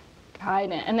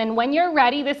 Good. And then when you're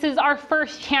ready, this is our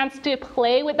first chance to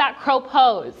play with that crow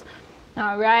pose.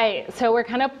 All right, so we're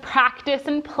gonna practice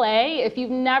and play. If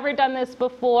you've never done this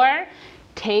before,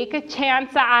 take a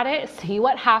chance at it, see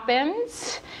what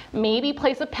happens. Maybe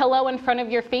place a pillow in front of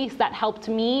your face. That helped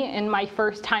me in my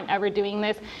first time ever doing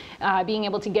this, being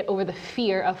able to get over the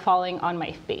fear of falling on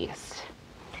my face.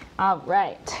 All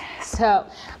right, so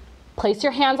place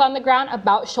your hands on the ground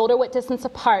about shoulder width distance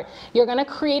apart. You're gonna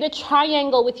create a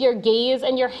triangle with your gaze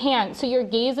and your hand. So your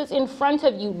gaze is in front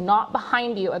of you, not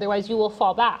behind you, otherwise you will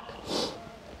fall back.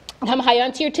 Come high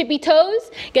onto your tippy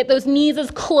toes. Get those knees as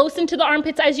close into the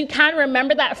armpits as you can.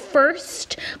 Remember that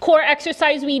first core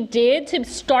exercise we did to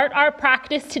start our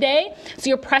practice today. So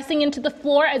you're pressing into the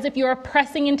floor as if you're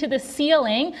pressing into the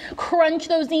ceiling. Crunch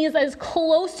those knees as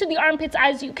close to the armpits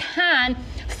as you can,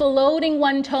 floating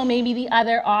one toe, maybe the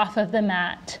other off of the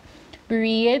mat.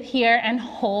 Breathe here and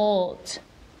hold.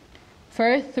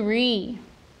 For 3.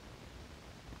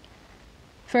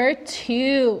 For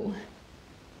 2.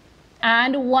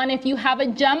 And 1. If you have a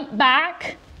jump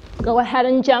back, go ahead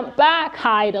and jump back,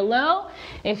 high to low.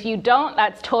 If you don't,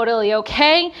 that's totally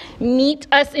okay. Meet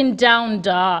us in down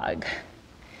dog.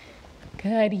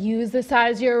 Good, use this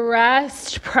as your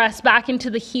rest. Press back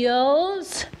into the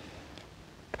heels.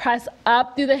 Press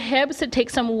up through the hips to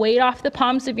take some weight off the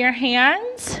palms of your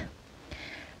hands.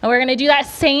 And we're gonna do that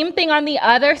same thing on the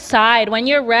other side. When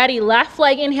you're ready, left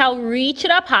leg, inhale, reach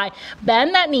it up high.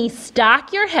 Bend that knee,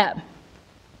 stack your hip.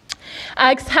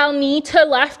 Exhale, knee to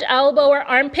left elbow or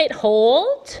armpit,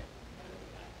 hold.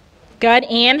 Good,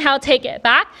 inhale, take it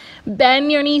back.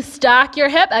 Bend your knee, stack your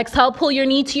hip. Exhale, pull your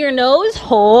knee to your nose,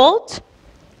 hold.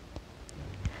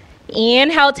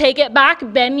 Inhale, take it back.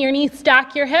 Bend your knee,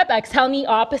 stack your hip. Exhale, knee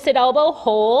opposite elbow,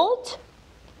 hold.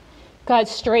 Good,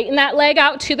 straighten that leg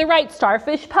out to the right,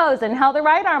 starfish pose. Inhale the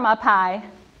right arm up high.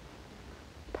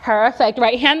 Perfect,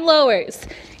 right hand lowers.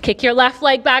 Kick your left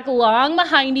leg back long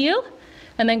behind you.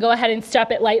 And then go ahead and step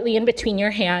it lightly in between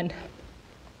your hand.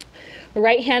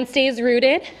 Right hand stays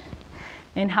rooted.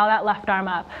 Inhale that left arm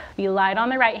up. You lied on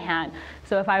the right hand.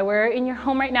 So if I were in your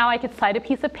home right now, I could slide a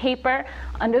piece of paper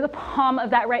under the palm of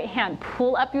that right hand.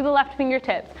 Pull up through the left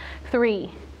fingertips.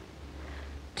 3,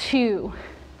 2,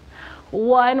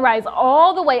 1. Rise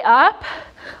all the way up.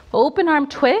 Open arm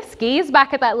twist. Gaze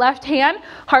back at that left hand.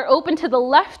 Heart open to the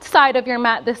left side of your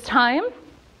mat this time.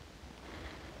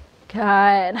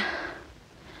 Good.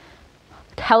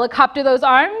 Helicopter those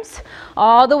arms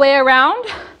all the way around.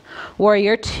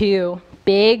 Warrior 2.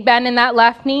 Big bend in that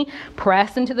left knee.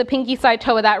 Press into the pinky side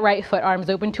toe of that right foot. Arms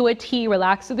open to a T.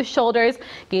 Relax through the shoulders.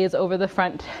 Gaze over the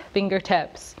front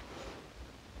fingertips.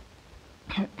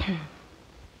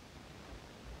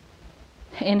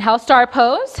 Inhale, star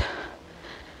pose.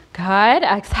 Good.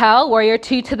 Exhale, warrior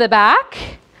two to the back.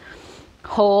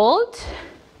 Hold.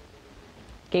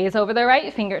 Gaze over the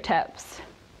right fingertips.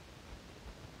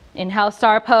 Inhale,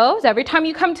 star pose. Every time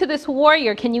you come to this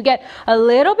warrior, can you get a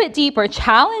little bit deeper?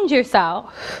 Challenge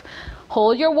yourself.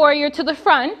 Hold your warrior to the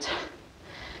front.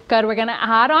 Good. We're going to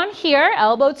add on here.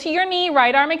 Elbow to your knee.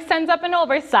 Right arm extends up and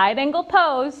over. Side angle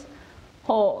pose.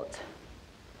 Hold.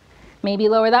 Maybe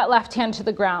lower that left hand to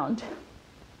the ground.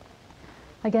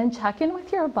 Again, check in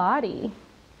with your body.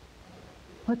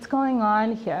 What's going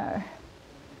on here?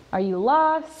 Are you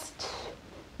lost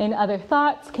in other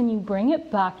thoughts? Can you bring it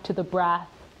back to the breath?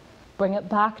 Bring it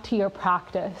back to your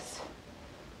practice.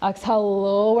 Exhale,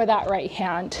 lower that right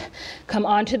hand. Come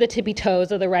onto the tippy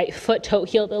toes of the right foot, toe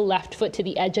heel the left foot to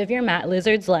the edge of your mat,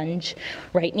 lizard's lunge.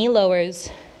 Right knee lowers,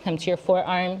 come to your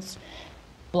forearms,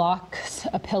 blocks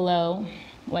a pillow,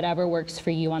 whatever works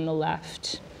for you on the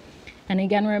left. And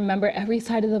again, remember, every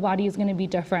side of the body is going to be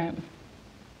different.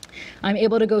 I'm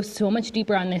able to go so much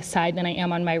deeper on this side than I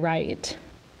am on my right.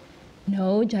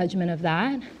 No judgment of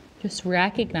that. Just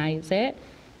recognize it.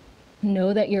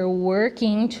 Know that you're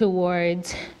working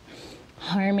towards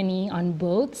harmony on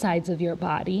both sides of your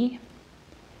body.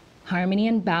 Harmony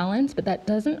and balance, but that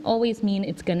doesn't always mean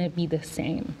it's going to be the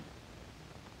same.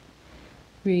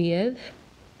 Breathe.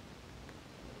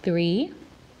 3,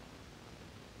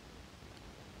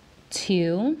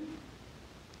 2,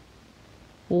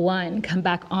 1. Come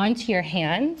back onto your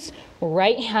hands.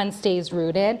 Right hand stays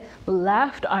rooted.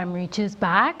 Left arm reaches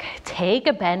back. Take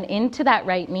a bend into that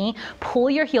right knee.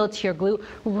 Pull your heel to your glute.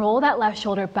 Roll that left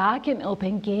shoulder back and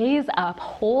open. Gaze up.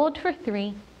 Hold for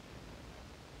 3,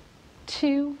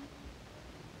 2,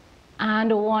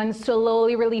 and 1.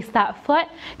 Slowly release that foot.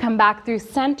 Come back through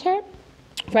center.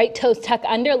 Right toes tuck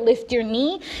under, lift your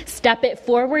knee, step it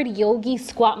forward, yogi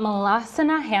squat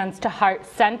malasana, hands to heart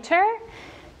center.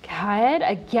 Good.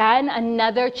 Again,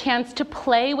 another chance to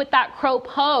play with that crow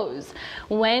pose.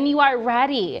 When you are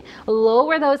ready,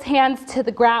 lower those hands to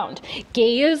the ground.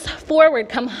 Gaze forward,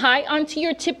 come high onto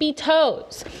your tippy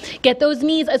toes. Get those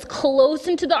knees as close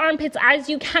into the armpits as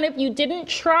you can. If you didn't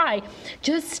try,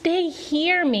 just stay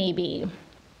here maybe.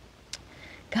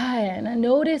 Good.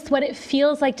 Notice what it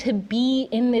feels like to be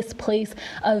in this place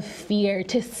of fear,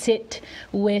 to sit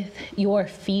with your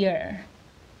fear.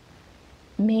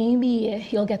 Maybe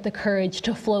you'll get the courage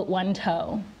to float one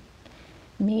toe.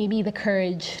 Maybe the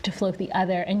courage to float the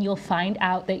other, and you'll find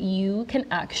out that you can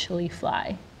actually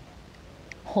fly.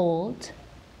 Hold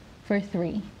for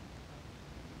 3,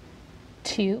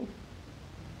 2,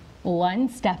 1.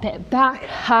 Step it back,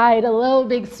 hide a little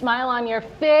big smile on your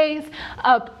face.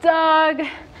 Up dog,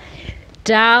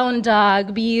 down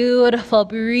dog. Beautiful.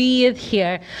 Breathe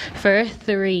here for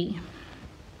 3.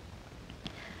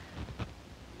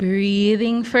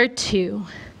 Breathing for 2.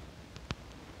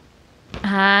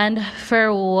 And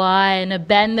for 1.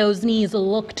 Bend those knees,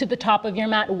 look to the top of your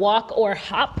mat, walk or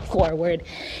hop forward.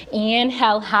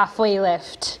 Inhale, halfway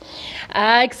lift.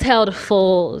 Exhale to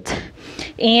fold.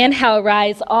 Inhale,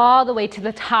 rise all the way to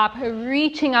the top,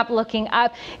 reaching up, looking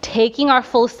up, taking our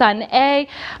full sun A,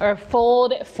 or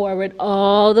fold it forward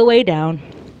all the way down.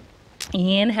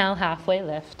 Inhale, halfway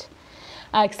lift.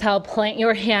 Exhale, plant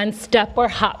your hands, step or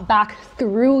hop back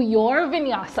through your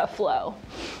vinyasa flow.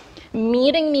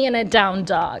 Meeting me in a down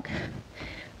dog.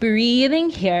 Breathing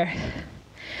here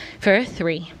for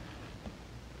 3.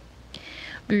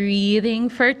 Breathing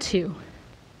for 2.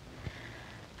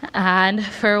 And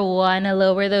for 1,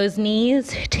 lower those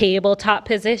knees, tabletop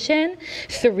position.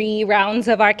 3 rounds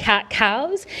of our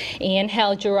cat-cows.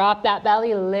 Inhale, drop that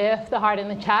belly, lift the heart in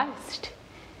the chest.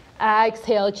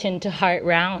 Exhale, chin to heart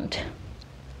round.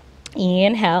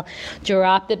 Inhale,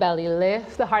 drop the belly,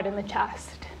 lift the heart in the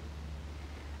chest.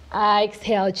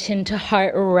 Exhale, chin to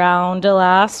heart round. The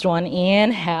last one.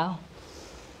 Inhale.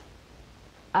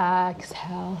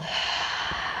 Exhale.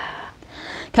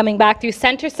 Coming back through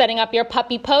center, setting up your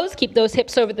puppy pose. Keep those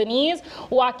hips over the knees.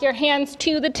 Walk your hands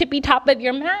to the tippy top of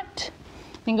your mat.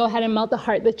 Then go ahead and melt the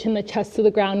heart, the chin, the chest to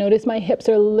the ground. Notice my hips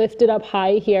are lifted up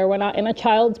high here. We're not in a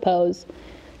child's pose.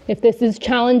 If this is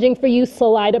challenging for you,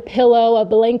 slide a pillow, a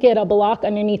blanket, a block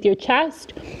underneath your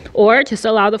chest, or just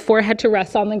allow the forehead to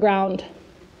rest on the ground.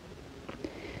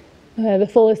 The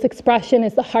fullest expression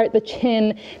is the heart, the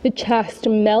chin, the chest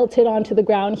melted onto the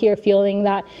ground here, feeling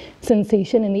that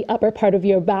sensation in the upper part of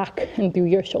your back and through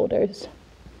your shoulders.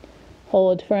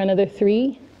 Hold for another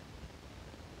 3,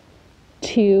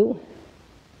 2,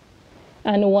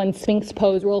 And one Sphinx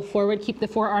pose, roll forward, keep the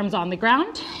forearms on the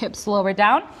ground, hips lower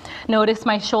down. Notice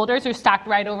my shoulders are stacked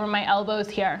right over my elbows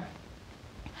here.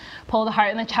 Pull the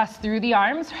heart and the chest through the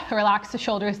arms, relax the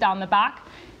shoulders down the back,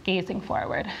 gazing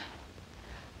forward.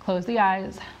 Close the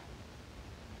eyes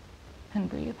and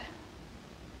breathe.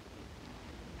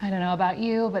 I don't know about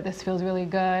you, but this feels really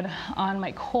good on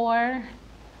my core.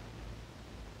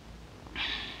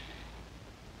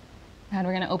 And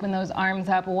we're going to open those arms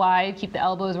up wide, keep the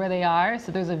elbows where they are.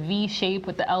 So there's a V shape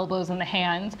with the elbows and the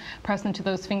hands. Press into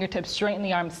those fingertips, straighten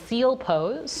the arms, seal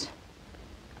pose.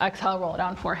 Exhale, roll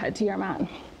down, forehead to your mat.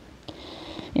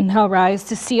 Inhale, rise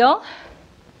to seal.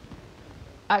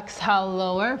 Exhale,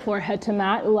 lower, forehead to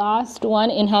mat. Last one,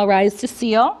 inhale, rise to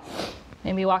seal.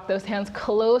 Maybe walk those hands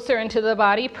closer into the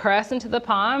body, press into the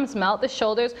palms, melt the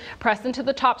shoulders, press into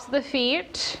the tops of the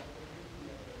feet.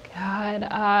 Good.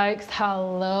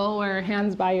 Exhale, lower,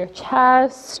 hands by your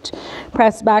chest.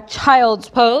 Press back, child's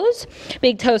pose.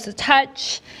 Big toes to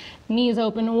touch, knees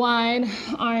open wide,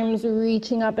 arms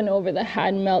reaching up and over the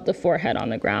head, melt the forehead on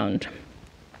the ground.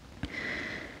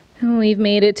 And we've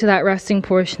made it to that resting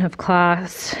portion of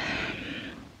class.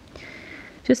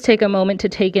 Just take a moment to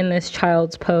take in this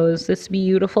child's pose, this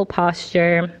beautiful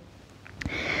posture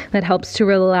that helps to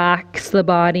relax the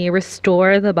body,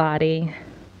 restore the body.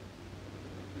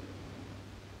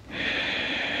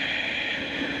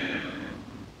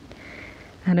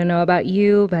 I don't know about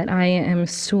you, but I am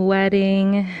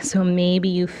sweating, so maybe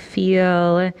you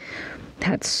feel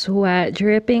that sweat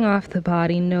dripping off the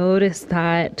body. Notice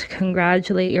that.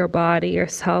 Congratulate your body,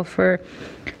 yourself for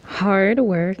hard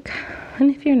work. And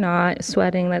if you're not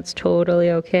sweating, that's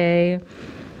totally okay.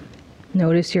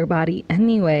 Notice your body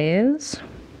anyways.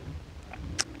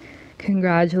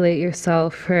 Congratulate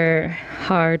yourself for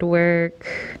hard work,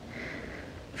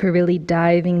 for really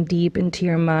diving deep into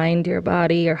your mind, your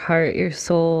body, your heart, your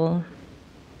soul.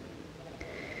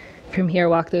 From here,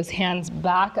 walk those hands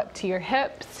back up to your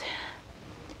hips.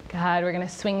 Good, we're gonna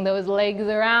swing those legs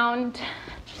around,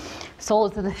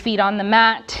 soles of the feet on the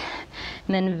mat,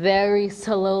 and then very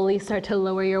slowly start to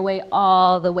lower your way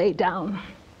all the way down.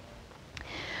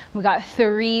 We got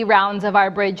 3 rounds of our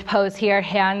bridge pose here,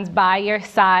 hands by your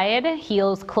side,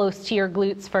 heels close to your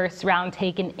glutes. First round,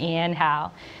 take an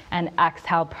inhale, and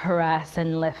exhale, press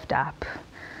and lift up.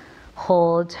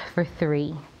 Hold for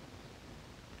 3,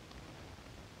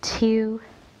 2,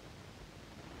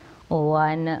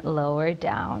 1, lower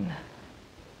down.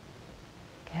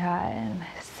 Good.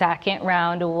 Second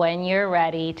round, when you're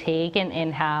ready, take an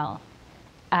inhale.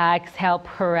 Exhale,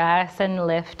 press and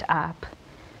lift up.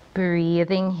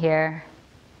 Breathing here.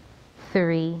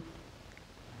 3,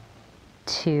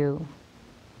 2,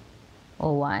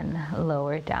 1,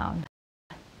 lower down.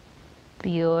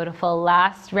 Beautiful.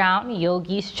 Last round,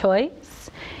 yogi's choice.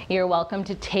 You're welcome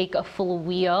to take a full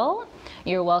wheel.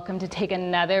 You're welcome to take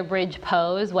another bridge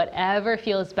pose, whatever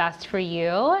feels best for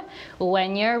you.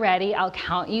 When you're ready, I'll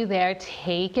count you there.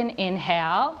 Take an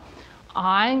inhale.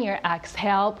 On your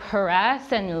exhale,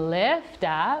 press and lift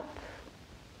up.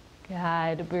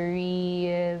 Good.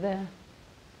 Breathe.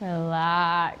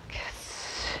 Relax.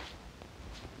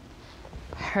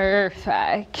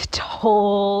 Perfect.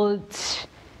 Hold.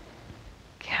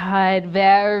 Good.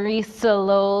 Very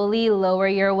slowly lower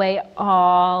your way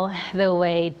all the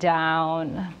way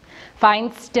down.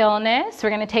 Find stillness. We're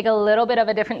going to take a little bit of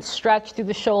a different stretch through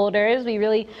the shoulders. We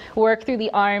really work through the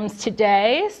arms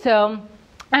today. So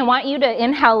I want you to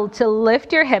inhale to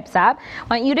lift your hips up.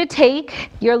 I want you to take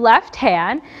your left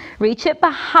hand, reach it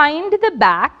behind the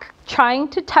back, trying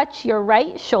to touch your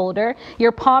right shoulder.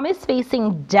 Your palm is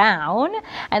facing down,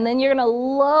 and then you're gonna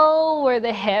lower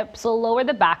the hips, so lower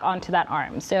the back onto that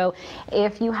arm. So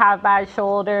if you have bad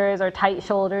shoulders or tight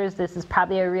shoulders, this is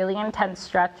probably a really intense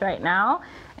stretch right now.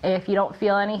 If you don't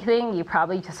feel anything, you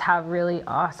probably just have really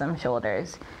awesome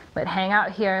shoulders. But hang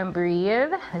out here and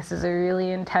breathe. This is a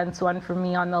really intense one for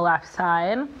me on the left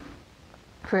side.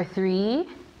 For 3,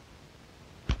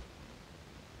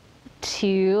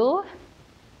 2,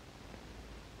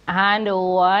 and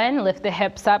 1. Lift the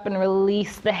hips up and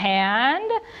release the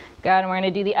hand. Good, and we're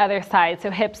gonna do the other side.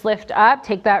 So hips lift up,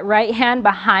 take that right hand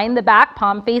behind the back,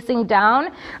 palm facing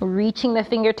down, reaching the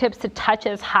fingertips to touch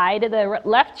as high to the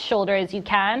left shoulder as you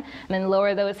can, and then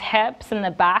lower those hips and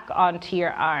the back onto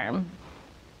your arm.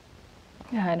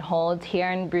 And hold here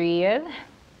and breathe.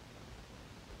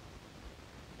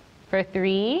 For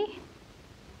 3,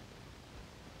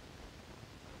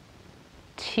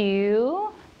 2,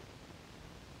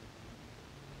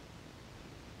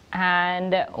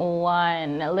 and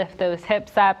 1. Lift those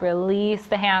hips up, release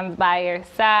the hands by your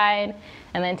side,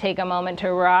 and then take a moment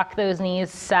to rock those knees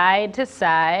side to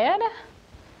side.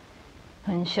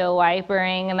 Windshield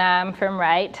wipering them from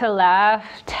right to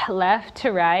left, left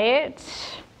to right.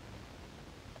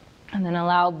 And then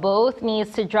allow both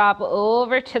knees to drop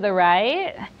over to the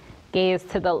right, gaze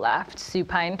to the left,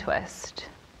 supine twist.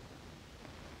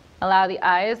 Allow the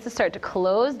eyes to start to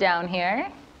close down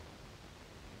here.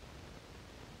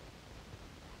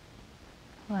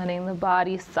 Letting the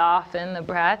body soften, the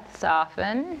breath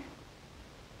soften.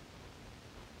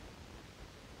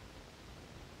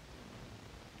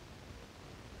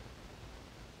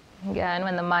 Again,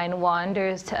 when the mind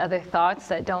wanders to other thoughts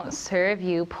that don't serve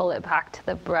you, pull it back to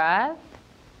the breath.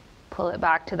 Pull it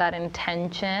back to that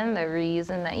intention, the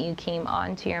reason that you came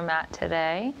onto your mat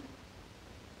today.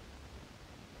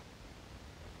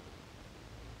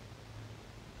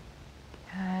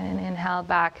 And inhale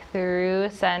back through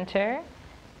center.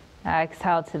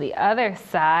 Exhale to the other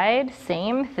side,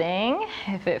 same thing.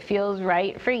 If it feels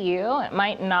right for you, it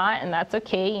might not, and that's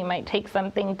okay. You might take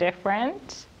something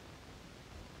different.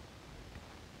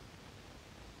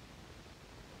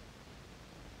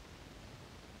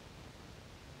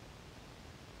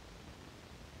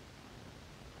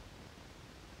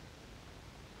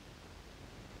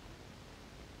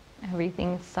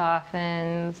 Everything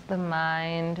softens, the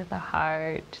mind, the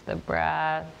heart, the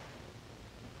breath.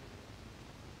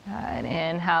 And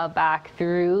inhale back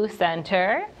through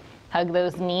center. Hug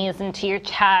those knees into your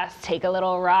chest. Take a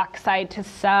little rock side to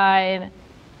side.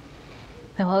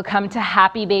 Then we'll come to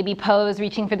happy baby pose,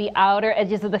 reaching for the outer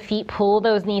edges of the feet. Pull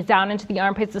those knees down into the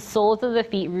armpits, the soles of the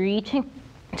feet reaching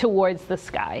towards the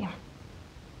sky.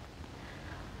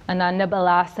 Ananda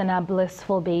Balasana,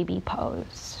 blissful baby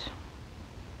pose.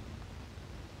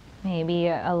 Maybe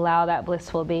allow that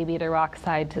blissful baby to rock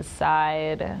side to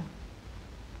side.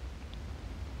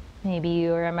 Maybe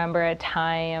you remember a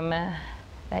time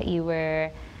that you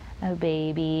were a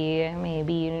baby.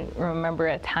 Maybe you remember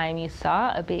a time you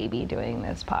saw a baby doing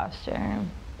this posture.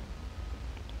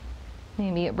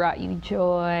 Maybe it brought you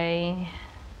joy,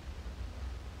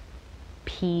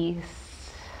 peace,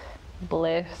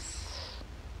 bliss.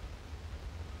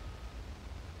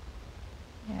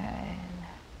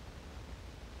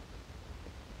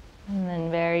 And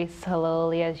then very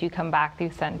slowly, as you come back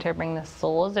through center, bring the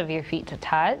soles of your feet to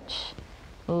touch.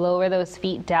 Lower those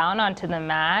feet down onto the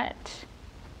mat.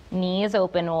 Knees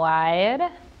open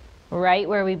wide. Right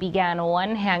where we began,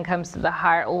 one hand comes to the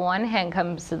heart, one hand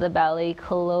comes to the belly.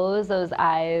 Close those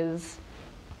eyes.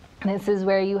 This is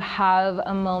where you have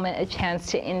a moment, a chance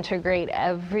to integrate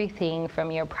everything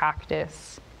from your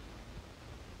practice.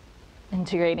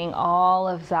 Integrating all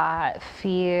of that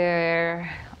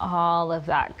fear, all of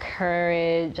that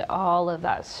courage, all of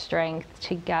that strength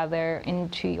together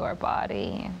into your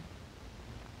body.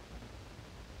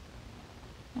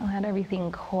 Let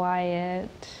everything quiet.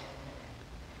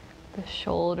 The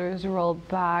shoulders roll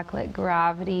back, let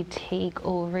gravity take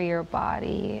over your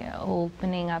body,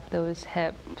 opening up those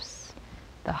hips,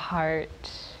 the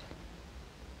heart.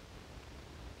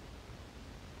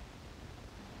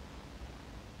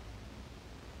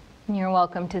 You're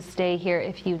welcome to stay here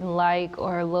if you'd like,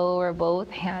 or lower both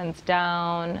hands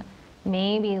down,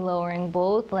 maybe lowering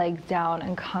both legs down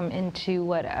and come into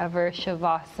whatever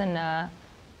Shavasana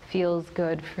feels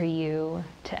good for you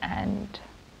to end.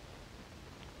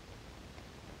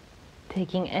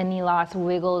 Taking any last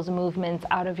wiggles, movements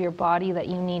out of your body that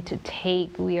you need to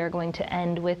take, we are going to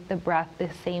end with the breath the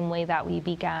same way that we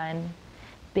began.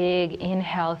 Big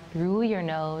inhale through your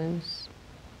nose.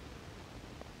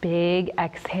 Big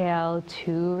exhale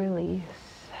to release.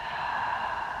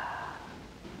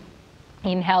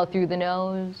 Inhale through the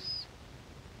nose.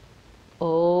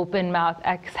 Open mouth,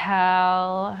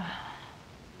 exhale.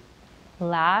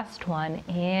 Last one,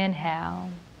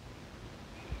 inhale.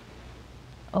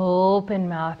 Open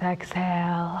mouth,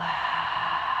 exhale.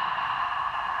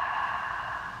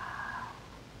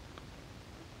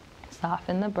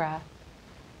 Soften the breath.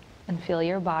 And feel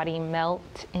your body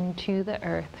melt into the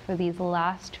earth for these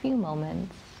last few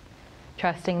moments,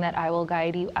 trusting that I will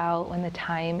guide you out when the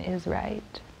time is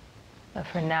right. But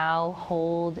for now,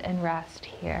 hold and rest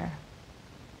here.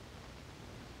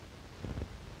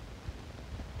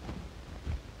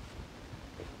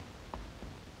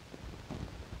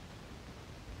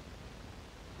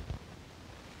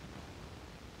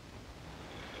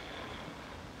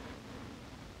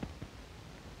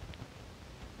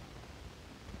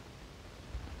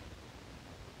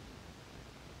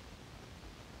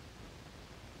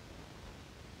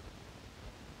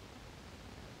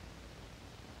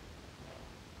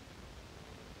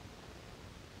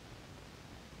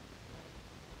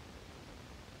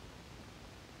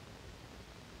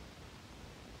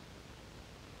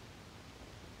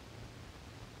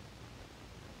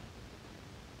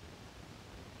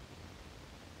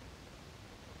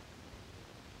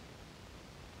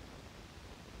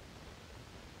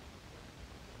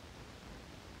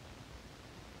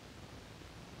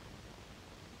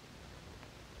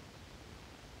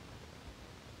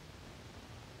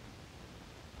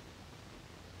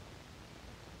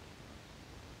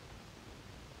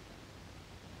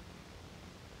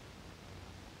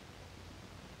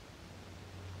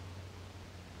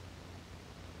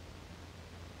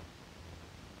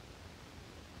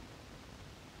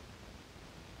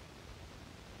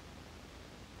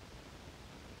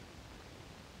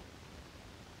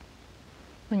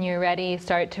 When you're ready,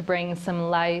 start to bring some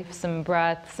life, some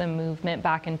breath, some movement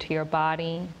back into your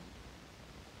body,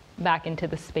 back into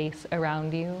the space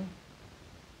around you.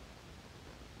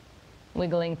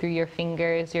 Wiggling through your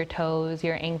fingers, your toes,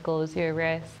 your ankles, your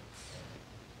wrists.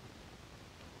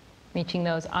 Reaching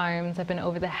those arms up and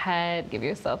over the head. Give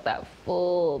yourself that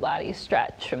full body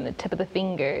stretch from the tip of the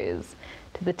fingers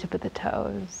to the tip of the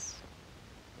toes.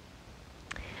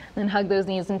 Then hug those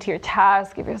knees into your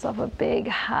chest. Give yourself a big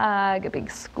hug, a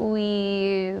big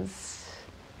squeeze.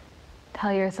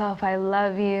 Tell yourself, I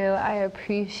love you, I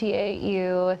appreciate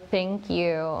you, thank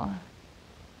you.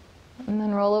 And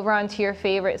then roll over onto your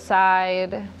favorite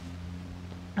side.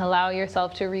 Allow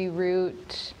yourself to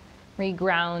reroute,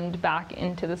 reground back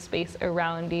into the space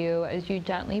around you as you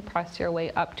gently press your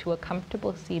way up to a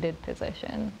comfortable seated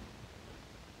position.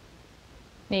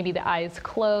 Maybe the eyes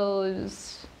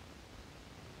close.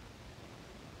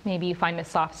 Maybe you find a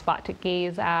soft spot to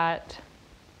gaze at.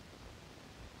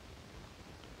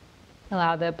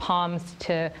 Allow the palms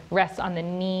to rest on the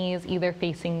knees, either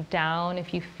facing down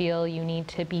if you feel you need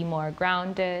to be more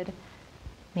grounded.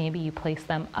 Maybe you place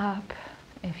them up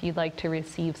if you'd like to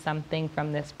receive something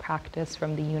from this practice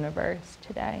from the universe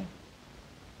today.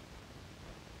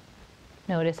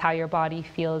 Notice how your body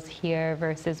feels here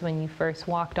versus when you first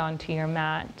walked onto your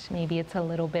mat. Maybe it's a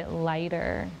little bit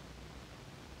lighter,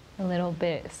 a little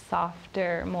bit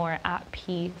softer, more at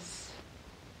peace.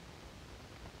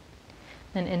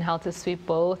 Then inhale to sweep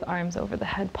both arms over the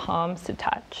head, palms to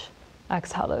touch.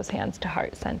 Exhale those hands to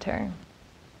heart center.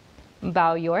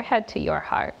 Bow your head to your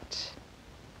heart.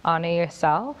 Honor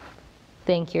yourself.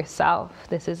 Thank yourself.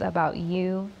 This is about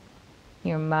you,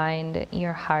 your mind,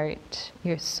 your heart,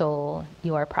 your soul,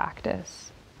 your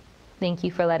practice. Thank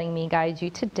you for letting me guide you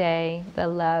today. The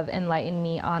love enlighten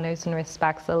me honors and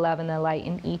respects the love and the light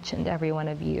in each and every one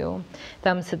of you.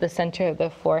 Thumbs to the center of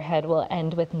the forehead will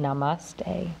end with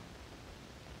namaste.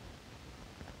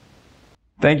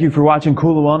 Thank you for watching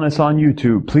Kula Wellness on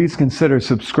YouTube. Please consider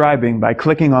subscribing by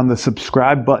clicking on the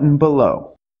subscribe button below.